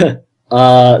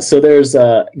 So there's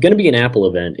going to be an Apple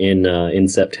event in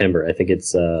September. I think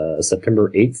it's September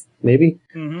 8th, maybe.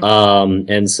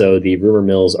 Mm-hmm. And so the rumor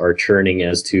mills are churning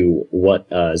as to what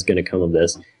is going to come of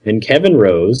this. And Kevin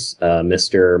Rose,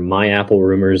 Mr. My Apple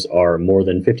rumors are more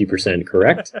than 50%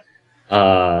 correct,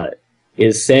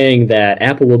 is saying that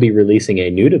Apple will be releasing a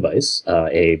new device,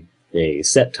 a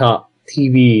set-top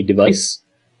TV device,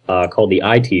 called the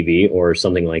iTV or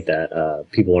something like that.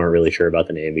 People aren't really sure about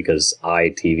the name because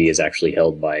iTV is actually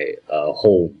held by a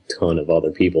whole ton of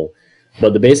other people.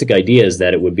 But the basic idea is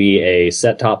that it would be a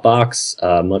set-top box,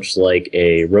 much like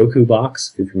a Roku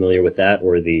box, if you're familiar with that,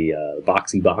 or the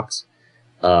Boxy box.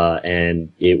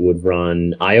 And it would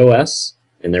run iOS,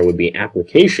 and there would be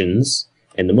applications.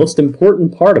 And the most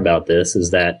important part about this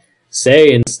is that,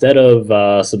 say, instead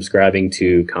of subscribing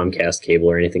to Comcast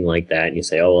cable or anything like that, and you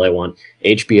say, oh, well, I want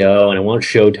HBO, and I want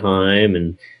Showtime,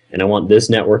 and I want this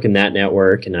network and that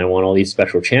network, and I want all these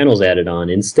special channels added on.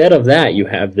 Instead of that, you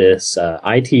have this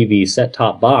iTV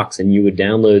set-top box, and you would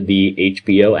download the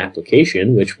HBO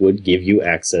application, which would give you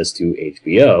access to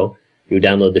HBO. You would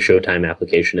download the Showtime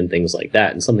application and things like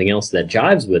that. And something else that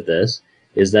jives with this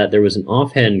is that there was an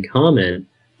offhand comment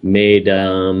made,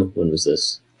 when was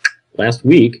this? Last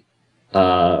week,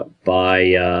 by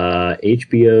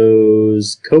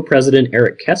HBO's co-president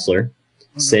Eric Kessler,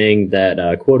 saying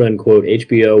that, quote-unquote,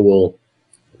 HBO will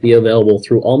be available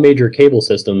through all major cable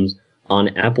systems on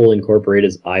Apple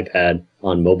Incorporated's iPad,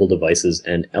 on mobile devices,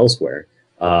 and elsewhere.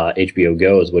 HBO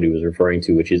Go is what he was referring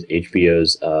to, which is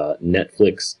HBO's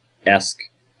Netflix-esque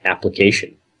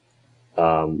application,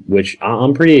 which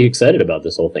I'm pretty excited about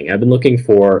this whole thing. I've been looking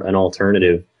for an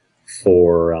alternative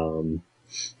for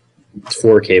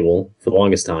cable for the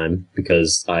longest time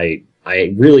because I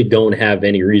really don't have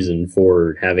any reason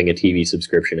for having a TV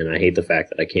subscription, and I hate the fact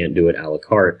that I can't do it a la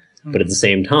carte. But at the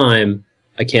same time,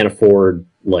 I can't afford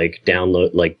going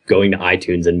to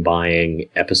iTunes and buying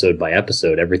episode by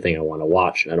episode everything I want to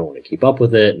watch, and I don't want to keep up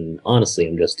with it. And honestly,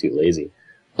 I'm just too lazy.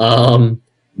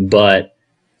 But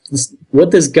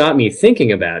what this got me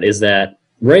thinking about is that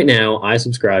right now I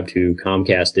subscribe to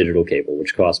Comcast digital cable,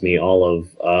 which costs me all of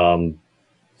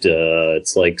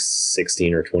it's like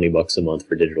 $16 or $20 a month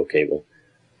for digital cable,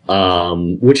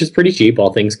 which is pretty cheap,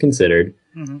 all things considered.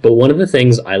 Mm-hmm. But one of the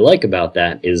things I like about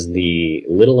that is the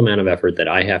little amount of effort that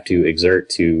I have to exert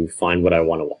to find what I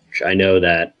want to watch. I know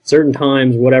that certain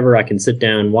times, whatever, I can sit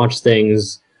down, watch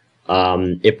things.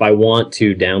 If I want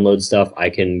to download stuff, I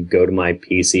can go to my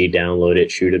PC, download it,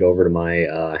 shoot it over to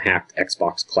my hacked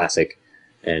Xbox Classic,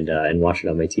 and watch it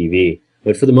on my TV.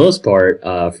 But for the most part,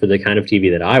 for the kind of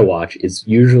TV that I watch, it's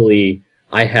usually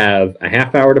I have a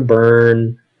half hour to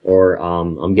burn, or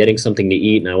I'm getting something to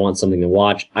eat and I want something to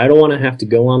watch. I don't want to have to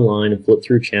go online and flip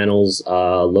through channels,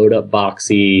 load up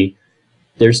Boxy.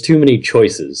 There's too many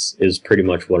choices, is pretty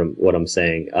much what I'm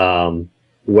saying.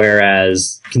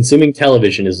 Whereas consuming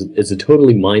television is a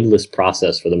totally mindless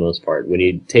process for the most part. When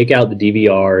you take out the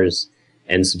DVRs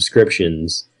and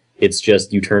subscriptions, it's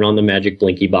just you turn on the magic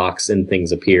blinky box and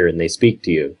things appear and they speak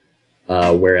to you.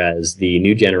 Whereas the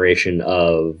new generation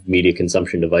of media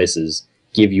consumption devices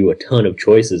give you a ton of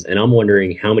choices. And I'm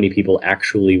wondering how many people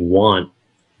actually want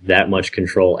that much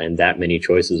control and that many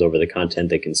choices over the content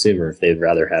they consume, or if they'd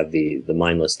rather have the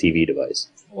mindless TV device.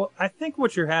 Well, I think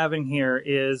what you're having here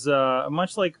is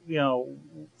much like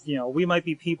we might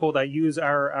be people that use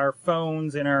our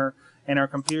phones and our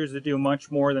computers to do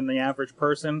much more than the average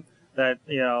person that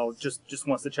just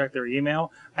wants to check their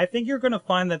email. I think you're going to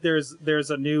find that there's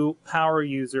a new power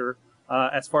user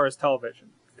as far as television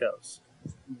goes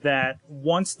that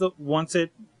wants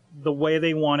it the way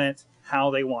they want it,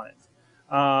 how they want it.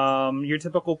 Your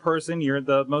typical person,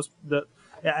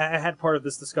 I had part of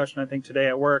this discussion I think today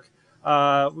at work.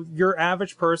 Your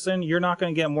average person, you're not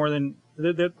going to get more than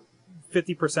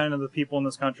 50% of the people in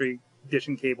this country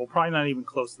dishing cable, probably not even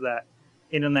close to that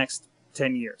in the next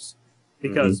 10 years.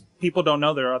 Because people don't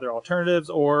know there are other alternatives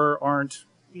or aren't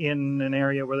in an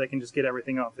area where they can just get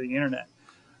everything off the internet.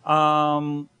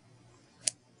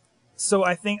 So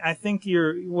I think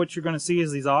what you're going to see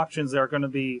is these options that are going to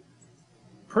be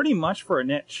pretty much for a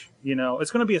niche.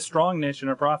 It's going to be a strong niche and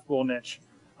a profitable niche.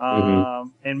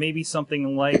 And maybe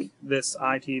something like this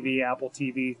iTV, Apple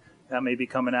TV that may be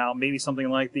coming out. Maybe something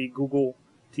like the Google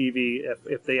TV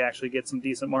if they actually get some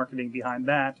decent marketing behind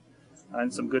that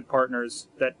and some good partners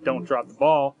that don't drop the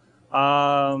ball.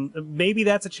 Maybe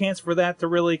that's a chance for that to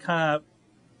really kind of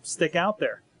stick out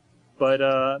there. But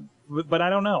I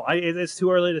don't know. It's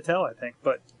too early to tell, I think.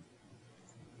 But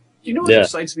You know what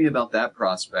excites me about that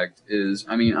prospect is,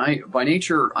 I mean, by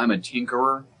nature I'm a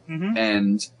tinkerer,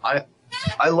 and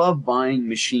I love buying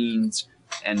machines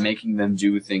and making them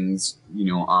do things,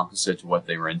 opposite to what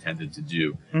they were intended to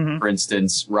do. For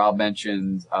instance, Rob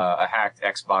mentioned a hacked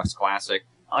Xbox Classic.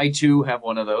 I too have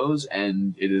one of those,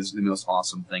 and it is the most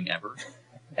awesome thing ever.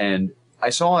 And I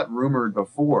saw it rumored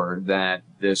before that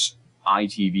this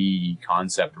iTV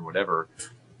concept or whatever,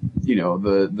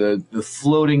 the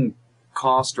floating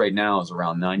cost right now is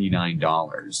around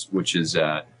 $99, which is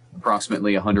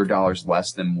approximately $100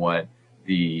 less than what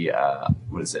the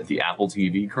Apple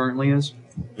TV currently is.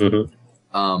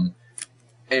 And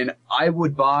I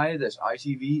would buy this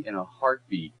iTV in a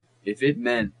heartbeat if it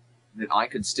meant that I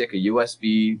could stick a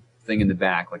USB thing in the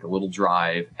back, like a little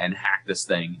drive, and hack this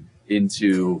thing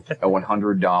into a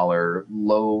 $100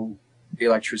 low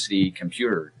electricity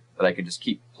computer that I could just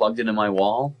keep plugged into my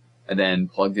wall and then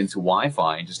plugged into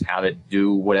Wi-Fi and just have it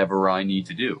do whatever I need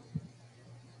to do.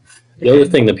 The other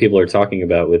thing that people are talking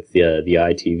about with the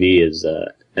iTV is,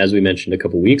 as we mentioned a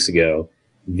couple weeks ago,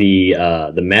 the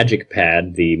Magic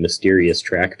Pad, the mysterious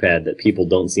trackpad that people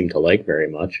don't seem to like very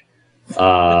much.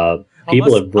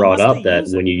 People have brought up that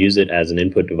when you use it as an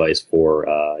input device for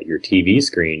your TV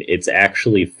screen, it's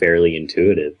actually fairly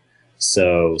intuitive.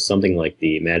 So something like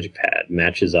the Magic Pad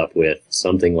matches up with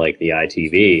something like the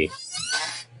iTV,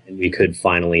 and we could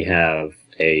finally have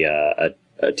a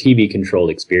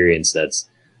TV-controlled experience that's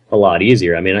a lot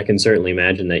easier. I mean, I can certainly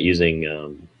imagine that using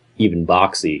even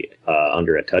Boxy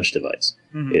under a touch device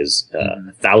is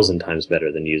 1,000 times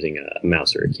better than using a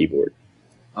mouse or a keyboard.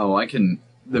 Oh, I can...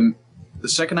 The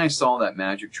second I saw that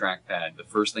Magic Trackpad, the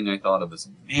first thing I thought of is,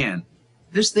 man,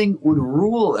 this thing would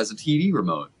rule as a TV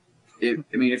remote.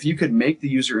 If you could make the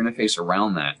user interface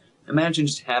around that, imagine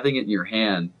just having it in your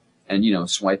hand and,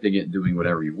 swiping it and doing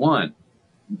whatever you want.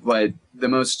 But the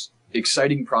most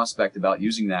exciting prospect about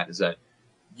using that is that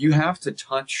you have to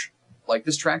touch, like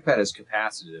this trackpad is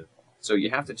capacitive, so you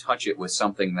have to touch it with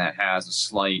something that has a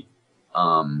slight,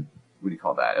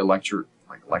 electro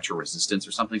resistance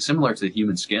or something similar to the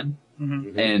human skin.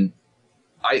 And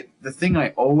the thing I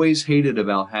always hated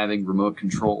about having remote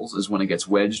controls is when it gets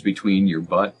wedged between your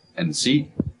butt and the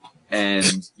seat,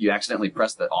 and you accidentally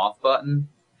press the off button,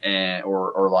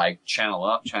 or like channel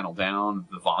up, channel down,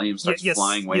 the volume starts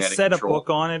flying way out of control. You set a book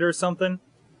on it or something.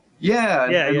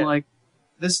 Like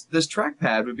this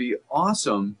trackpad would be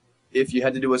awesome if you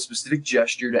had to do a specific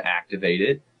gesture to activate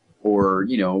it, or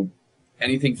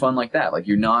anything fun like that. Like,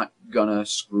 you're not gonna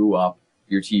screw up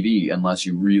your TV unless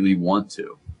you really want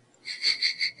to.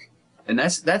 And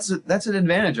that's an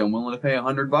advantage I'm willing to pay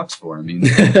 $100 for. I mean,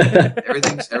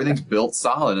 everything's built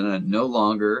solid, and no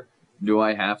longer do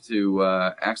I have to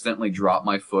accidentally drop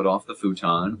my foot off the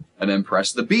futon and then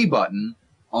press the B button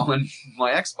on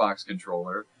my Xbox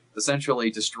controller,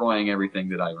 essentially destroying everything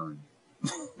that I've earned.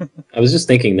 I was just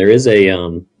thinking, there's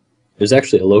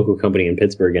actually a local company in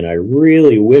Pittsburgh, and I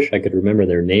really wish I could remember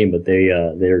their name, but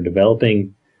they're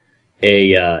developing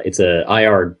it's a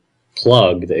IR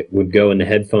plug that would go in the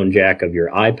headphone jack of your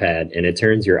iPad, and it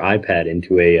turns your iPad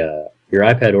into your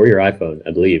iPad or your iPhone,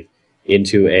 I believe,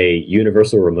 into a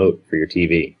universal remote for your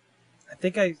TV. I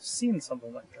think I've seen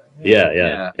something like that.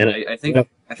 Yeah. And I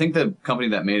think the company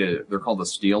that made it, they're called the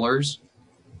Steelers.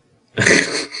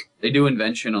 They do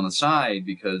invention on the side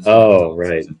because... Oh,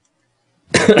 right.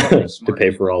 To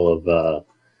pay for all of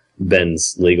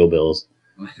Ben's legal bills.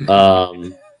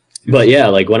 But yeah,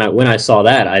 like when I saw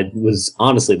that, I was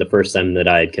honestly the first time that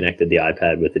I had connected the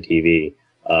iPad with the TV,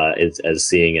 as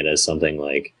seeing it as something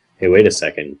like, hey, wait a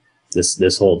second,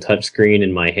 this whole touch screen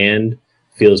in my hand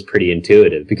feels pretty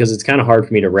intuitive, because it's kind of hard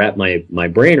for me to wrap my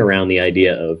brain around the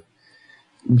idea of,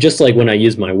 just like when I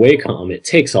use my Wacom, it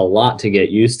takes a lot to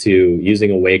get used to using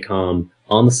a Wacom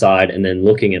on the side and then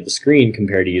looking at the screen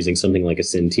compared to using something like a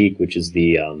Cintiq, which is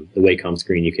the Wacom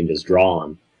screen you can just draw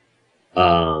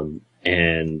on.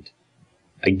 And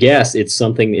I guess it's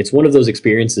one of those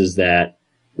experiences that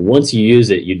once you use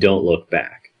it, you don't look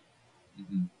back.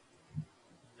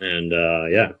 And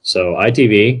so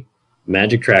ITV,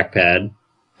 Magic Trackpad,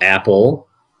 Apple,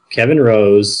 Kevin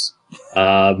Rose,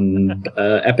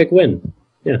 epic win.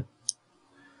 Yeah.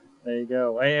 There you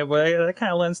go. That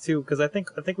kind of lends to, because I think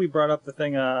we brought up the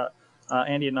thing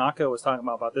Andy Anako was talking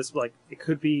about this, like it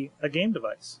could be a game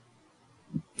device.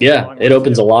 Yeah, it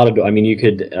opens a lot of. I mean, you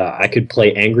could. I could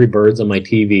play Angry Birds on my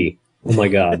TV. Oh my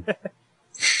god.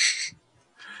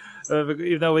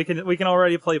 You know, we can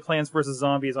already play Plants vs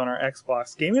Zombies on our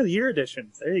Xbox Game of the Year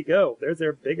edition. There you go. There's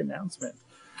their big announcement.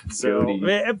 So,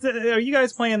 are you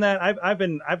guys playing that? I've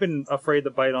been afraid to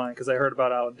bite on it because I heard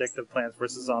about how addictive Plants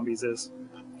vs Zombies is.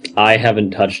 I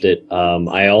haven't touched it.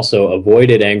 I also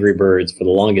avoided Angry Birds for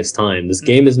the longest time. This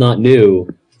game is not new,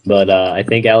 but I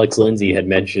think Alex Lindsay had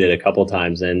mentioned it a couple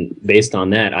times, and based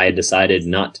on that, I had decided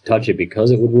not to touch it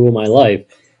because it would ruin my life.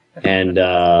 And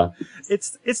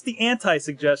it's the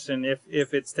anti-suggestion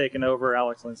if it's taken over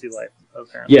Alex Lindsay's life,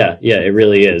 apparently. Yeah, it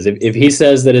really is. If he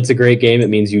says that it's a great game, it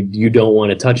means you don't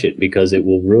want to touch it because it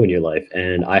will ruin your life.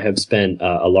 And I have spent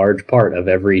a large part of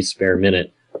every spare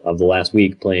minute of the last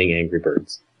week playing Angry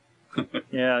Birds.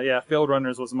 Yeah. Field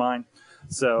Runners was mine.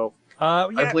 So yeah.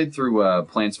 I played through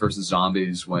Plants vs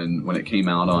Zombies when it came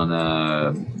out on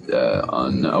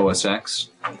OS X,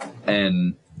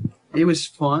 and it was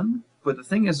fun. But the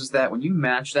thing is that when you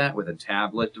match that with a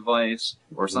tablet device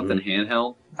or something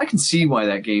handheld, I can see why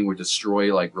that game would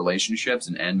destroy like relationships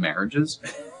and end marriages,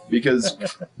 because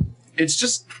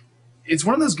it's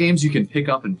one of those games you can pick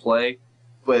up and play,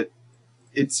 but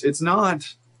it's not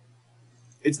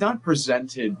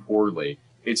presented poorly.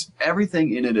 It's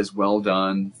everything in it is well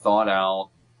done, thought out,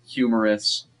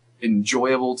 humorous,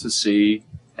 enjoyable to see.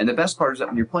 And the best part is that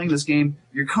when you're playing this game,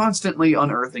 you're constantly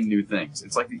unearthing new things.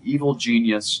 It's like the evil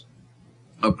genius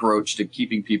approach to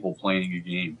keeping people playing a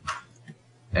game.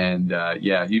 And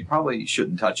yeah, you probably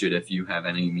shouldn't touch it if you have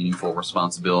any meaningful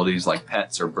responsibilities like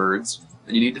pets or birds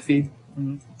that you need to feed.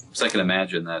 Mm-hmm. So I can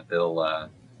imagine that they'll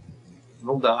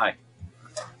die.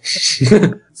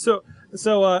 So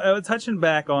touching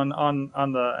back on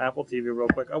the Apple TV real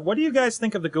quick, what do you guys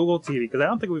think of the Google TV? Because I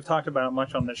don't think we've talked about it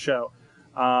much on this show,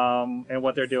 and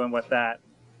what they're doing with that.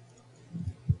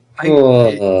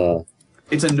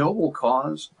 It's a noble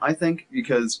cause, I think,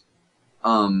 because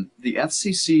the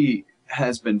FCC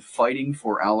has been fighting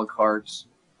for a la carte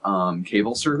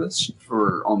cable service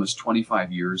for almost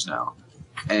 25 years now.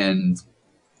 And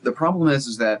the problem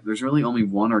is that there's really only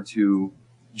one or two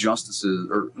justices,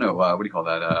 or no,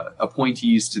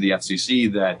 appointees to the FCC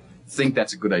that think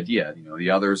that's a good idea. You know, the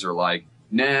others are like,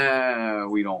 nah,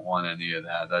 we don't want any of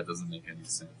that. That doesn't make any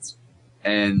sense.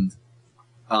 And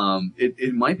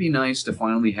it might be nice to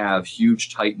finally have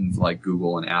huge titans like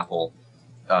Google and Apple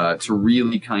to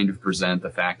really kind of present the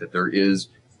fact that there is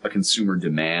a consumer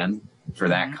demand for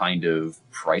that kind of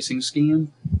pricing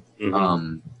scheme,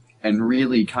 and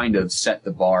really kind of set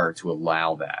the bar to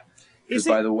allow that. Because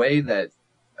by the way that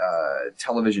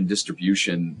television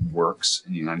distribution works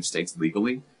in the United States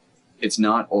legally, it's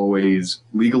not always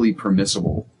legally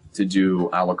permissible to do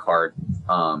a la carte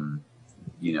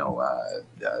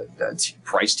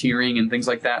price tiering and things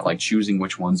like that, like choosing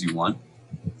which ones you want.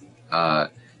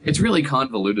 It's really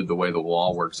convoluted the way the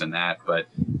law works in that, but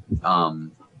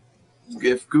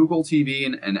if Google TV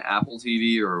and Apple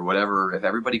TV or whatever, if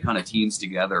everybody kind of teams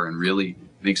together and really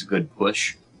makes a good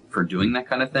push for doing that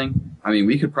kind of thing, I mean,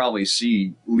 we could probably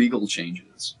see legal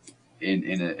changes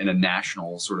in a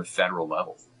national sort of federal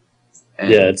level. And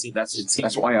yeah,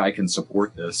 that's why I can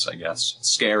support this, I guess. It's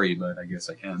scary, but I guess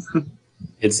I can.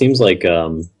 It seems like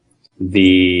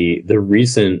the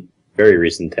very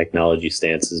recent technology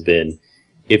stance has been,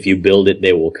 if you build it,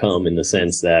 they will come, in the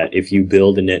sense that if you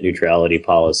build a net neutrality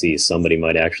policy, somebody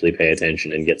might actually pay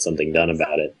attention and get something done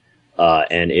about it.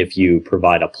 And if you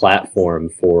provide a platform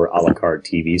for a la carte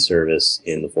TV service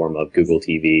in the form of Google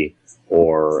TV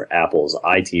or Apple's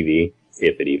iTV,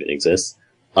 if it even exists,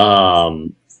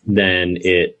 then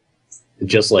it,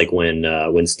 just like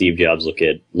when Steve Jobs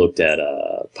looked at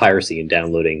piracy and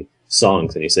downloading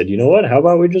songs, and he said, you know what, how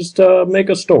about we just make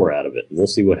a store out of it and we'll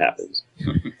see what happens.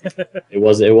 It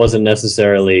wasn't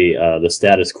necessarily the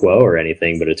status quo or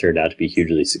anything, but it turned out to be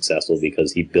hugely successful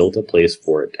because he built a place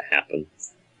for it to happen.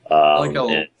 I like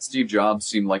how Steve Jobs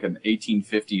seemed like an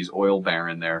 1850s oil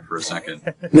baron there for a second.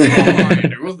 I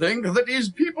do think that these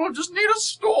people just need a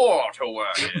store to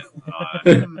work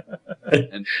in.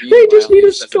 They just need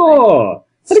a store,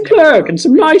 and a clerk, and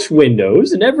some nice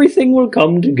windows, and everything will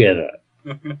come together.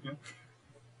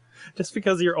 Just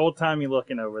because of your old-timey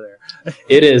looking over there.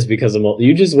 It is because I'm old.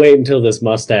 You just wait until this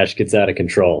mustache gets out of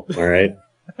control, all right?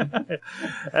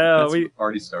 We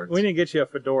already started. We need to get you a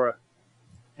fedora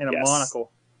and a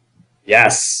monocle.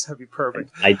 Yes. That'd be perfect.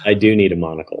 I do need a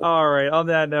monocle. All right. On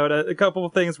that note, a couple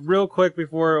of things real quick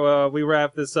before we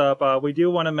wrap this up. We do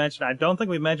want to mention, I don't think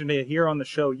we mentioned it here on the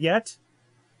show yet,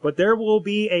 but there will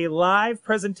be a live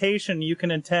presentation you can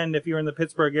attend if you're in the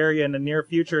Pittsburgh area in the near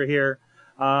future here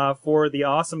for the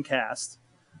Awesome Cast.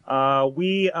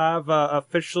 We have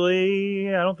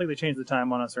officially, I don't think they changed the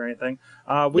time on us or anything.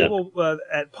 We will,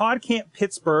 at PodCamp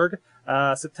Pittsburgh,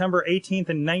 September 18th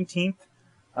and 19th,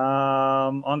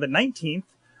 on the 19th,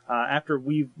 after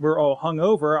we're all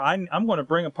hungover, I'm going to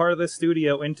bring a part of this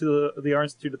studio into the Art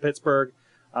Institute of Pittsburgh,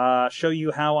 show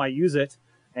you how I use it,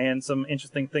 and some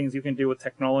interesting things you can do with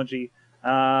technology,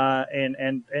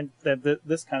 and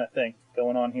this kind of thing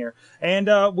going on here. And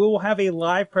we will have a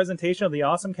live presentation of the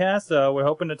Awesome Cast. We're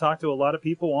hoping to talk to a lot of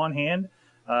people on hand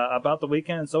about the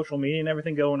weekend and social media and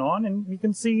everything going on, and you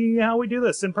can see how we do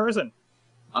this in person.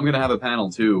 I'm going to have a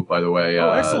panel, too, by the way.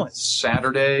 Oh, excellent.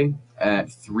 Saturday at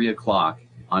 3 o'clock,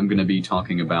 I'm going to be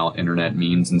talking about internet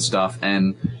memes and stuff,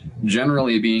 and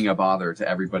generally being a bother to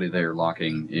everybody there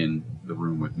locking in the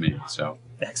room with me. So,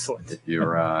 excellent. If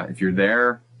you're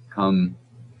there, come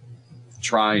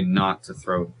try not to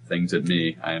throw things at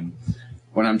me.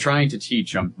 When I'm trying to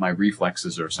teach, my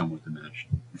reflexes are somewhat diminished.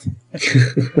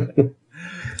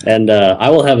 And I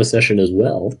will have a session as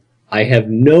well. I have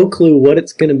no clue what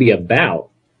it's going to be about,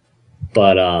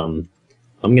 but I'm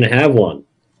going to have one.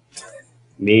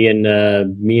 Me and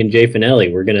Jay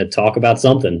Finelli, we're going to talk about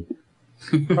something.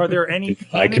 Are there any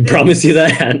candidates? I can promise you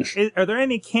that. Are there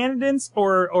any candidates,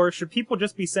 or should people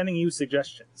just be sending you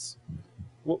suggestions?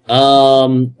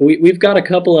 We've got a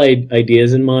couple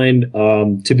ideas in mind.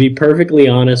 To be perfectly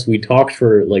honest, we talked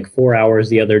for like 4 hours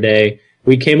the other day.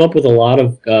 We came up with a lot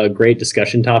of great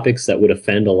discussion topics that would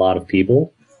offend a lot of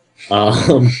people.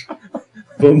 But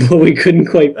we couldn't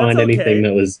quite find anything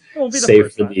that was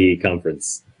safe for the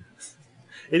conference.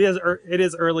 It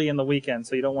is early in the weekend,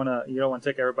 so you don't want to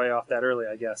take everybody off that early,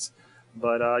 I guess.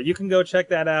 But you can go check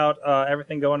that out.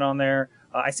 Everything going on there.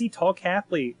 I see Tall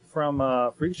Kathleen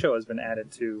from Freak Show has been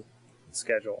added to the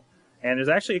schedule, and there's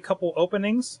actually a couple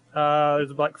openings.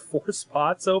 There's like 4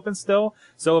 spots open still.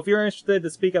 So if you're interested to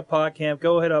speak at PodCamp,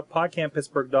 go ahead up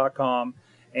podcamppittsburgh.com,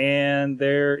 and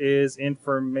there is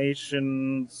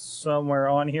information somewhere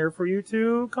on here for you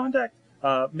to contact.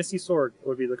 Missy Sorg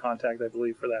would be the contact, I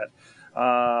believe, for that.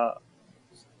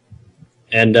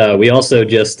 And we also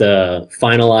just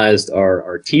finalized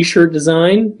our T-shirt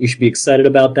design. You should be excited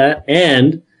about that.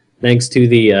 And thanks to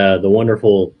the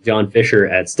wonderful John Fisher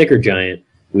at Sticker Giant,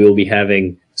 we will be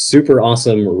having super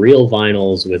awesome real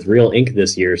vinyls with real ink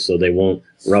this year, so they won't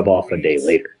rub off a day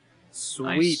later. Sweet.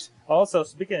 Nice. Also,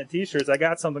 speaking of T-shirts, I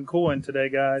got something cool in today,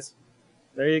 guys.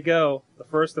 There you go. The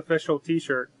first official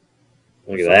T-shirt.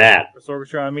 Look at that. For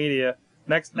Sorgatron Media.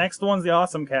 Next one's the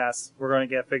Awesome Cast. We're going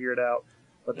to get figured out.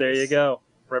 But there you go.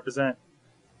 Represent.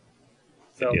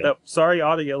 So, sorry,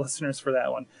 audio listeners, for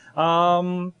that one.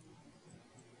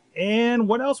 And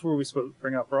what else were we supposed to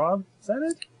bring up, Rob? Is that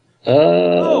it?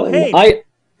 Hey.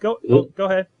 Go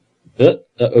ahead.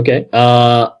 Okay.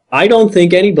 I don't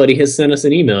think anybody has sent us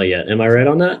an email yet. Am I right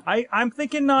on that? I'm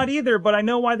thinking not either, but I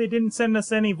know why they didn't send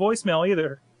us any voicemail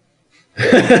either.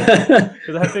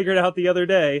 Because I figured out the other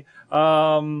day.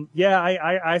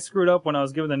 I screwed up when I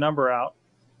was giving the number out.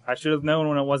 I should have known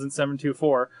when it wasn't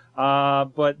 724.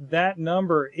 But that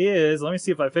number is, let me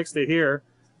see if I fixed it here,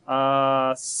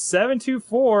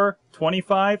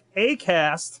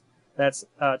 724-25-ACAST. That's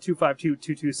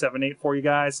 252-2278 for you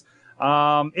guys.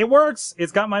 It works.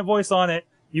 It's got my voice on it.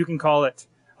 You can call it.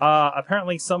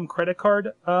 Apparently some credit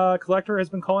card collector has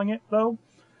been calling it, though,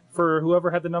 for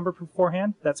whoever had the number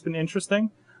beforehand. That's been interesting.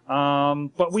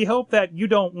 But we hope that you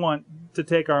don't want to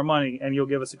take our money, and you'll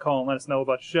give us a call and let us know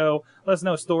about the show. Let us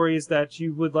know stories that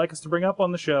you would like us to bring up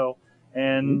on the show,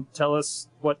 and tell us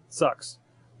what sucks.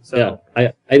 So,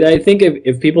 yeah, I think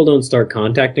if people don't start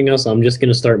contacting us, I'm just going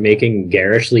to start making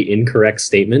garishly incorrect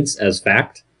statements as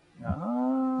fact.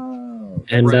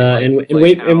 And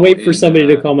wait for somebody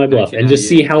to call my bluff, and just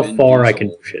see how far I can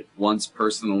push it. Once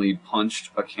personally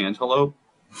punched a cantaloupe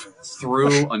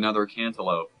through another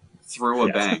cantaloupe through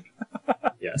a bank.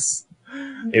 Yes,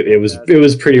 it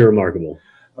was pretty remarkable.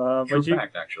 True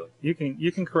fact, actually. You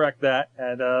can correct that,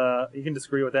 and you can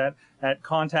disagree with that at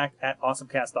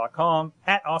contact@awesomecast.com,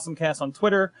 at awesomecast on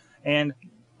Twitter, and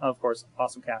of course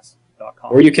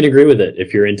awesomecast.com. Or you can agree with it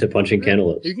if you're into punching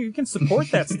cantaloupes. You can support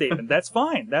that statement. That's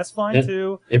fine. That's fine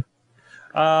too. Yep.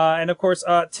 And of course,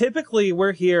 typically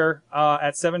we're here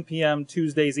at 7 p.m.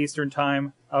 Tuesdays Eastern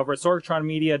Time. Over at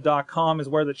sorgatronmedia.com is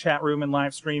where the chat room and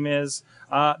live stream is.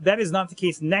 That is not the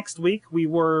case next week. We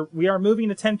are moving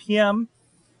to 10 p.m.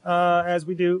 As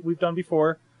we've done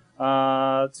before,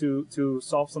 to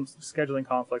solve some scheduling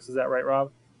conflicts. Is that right, Rob?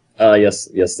 Yes,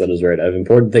 that is right. I have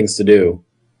important things to do,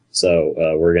 so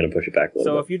we're going to push it back a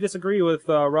little bit. So if you disagree with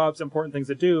Rob's important things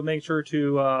to do, make sure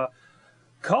to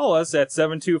call us at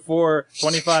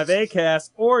 724-25ACAST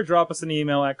or drop us an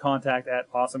email at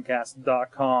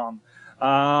contact@awesomecast.com.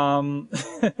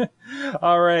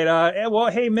 All right.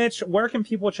 Well, hey, Mitch, where can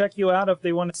people check you out if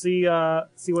they want to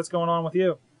see what's going on with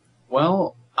you?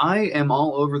 Well, I am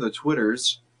all over the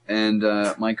Twitters, and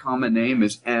my common name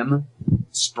is M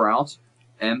Sprout,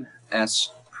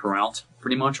 M-S Prout,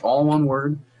 pretty much all one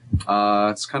word.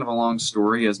 It's kind of a long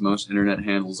story, as most internet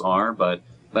handles are, but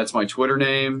that's my Twitter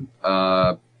name.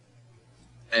 And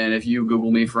if you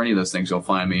Google me for any of those things, you'll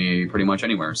find me pretty much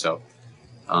anywhere. So,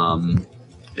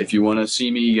 if you want to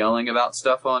see me yelling about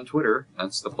stuff on Twitter,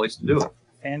 that's the place to do it.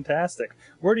 Fantastic.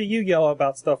 Where do you yell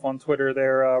about stuff on Twitter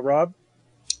there, Rob?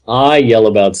 I yell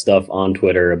about stuff on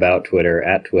Twitter, about Twitter,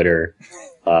 at Twitter,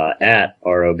 at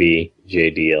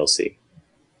ROBJDLC.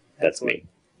 That's me.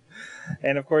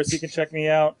 And, of course, you can check me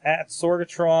out at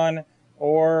Sorgatron,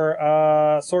 or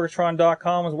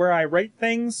Sorgatron.com is where I write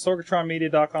things,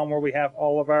 SorgatronMedia.com, where we have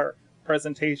all of our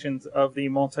presentations of the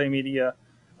multimedia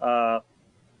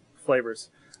flavors.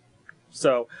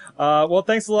 So, well,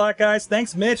 thanks a lot, guys.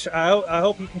 Thanks, Mitch. I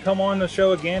hope you can come on the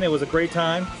show again. It was a great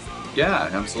time. Yeah,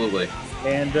 absolutely.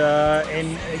 And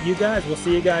you guys, we'll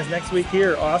see you guys next week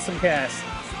here. Awesome Cast,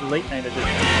 late night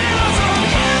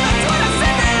edition.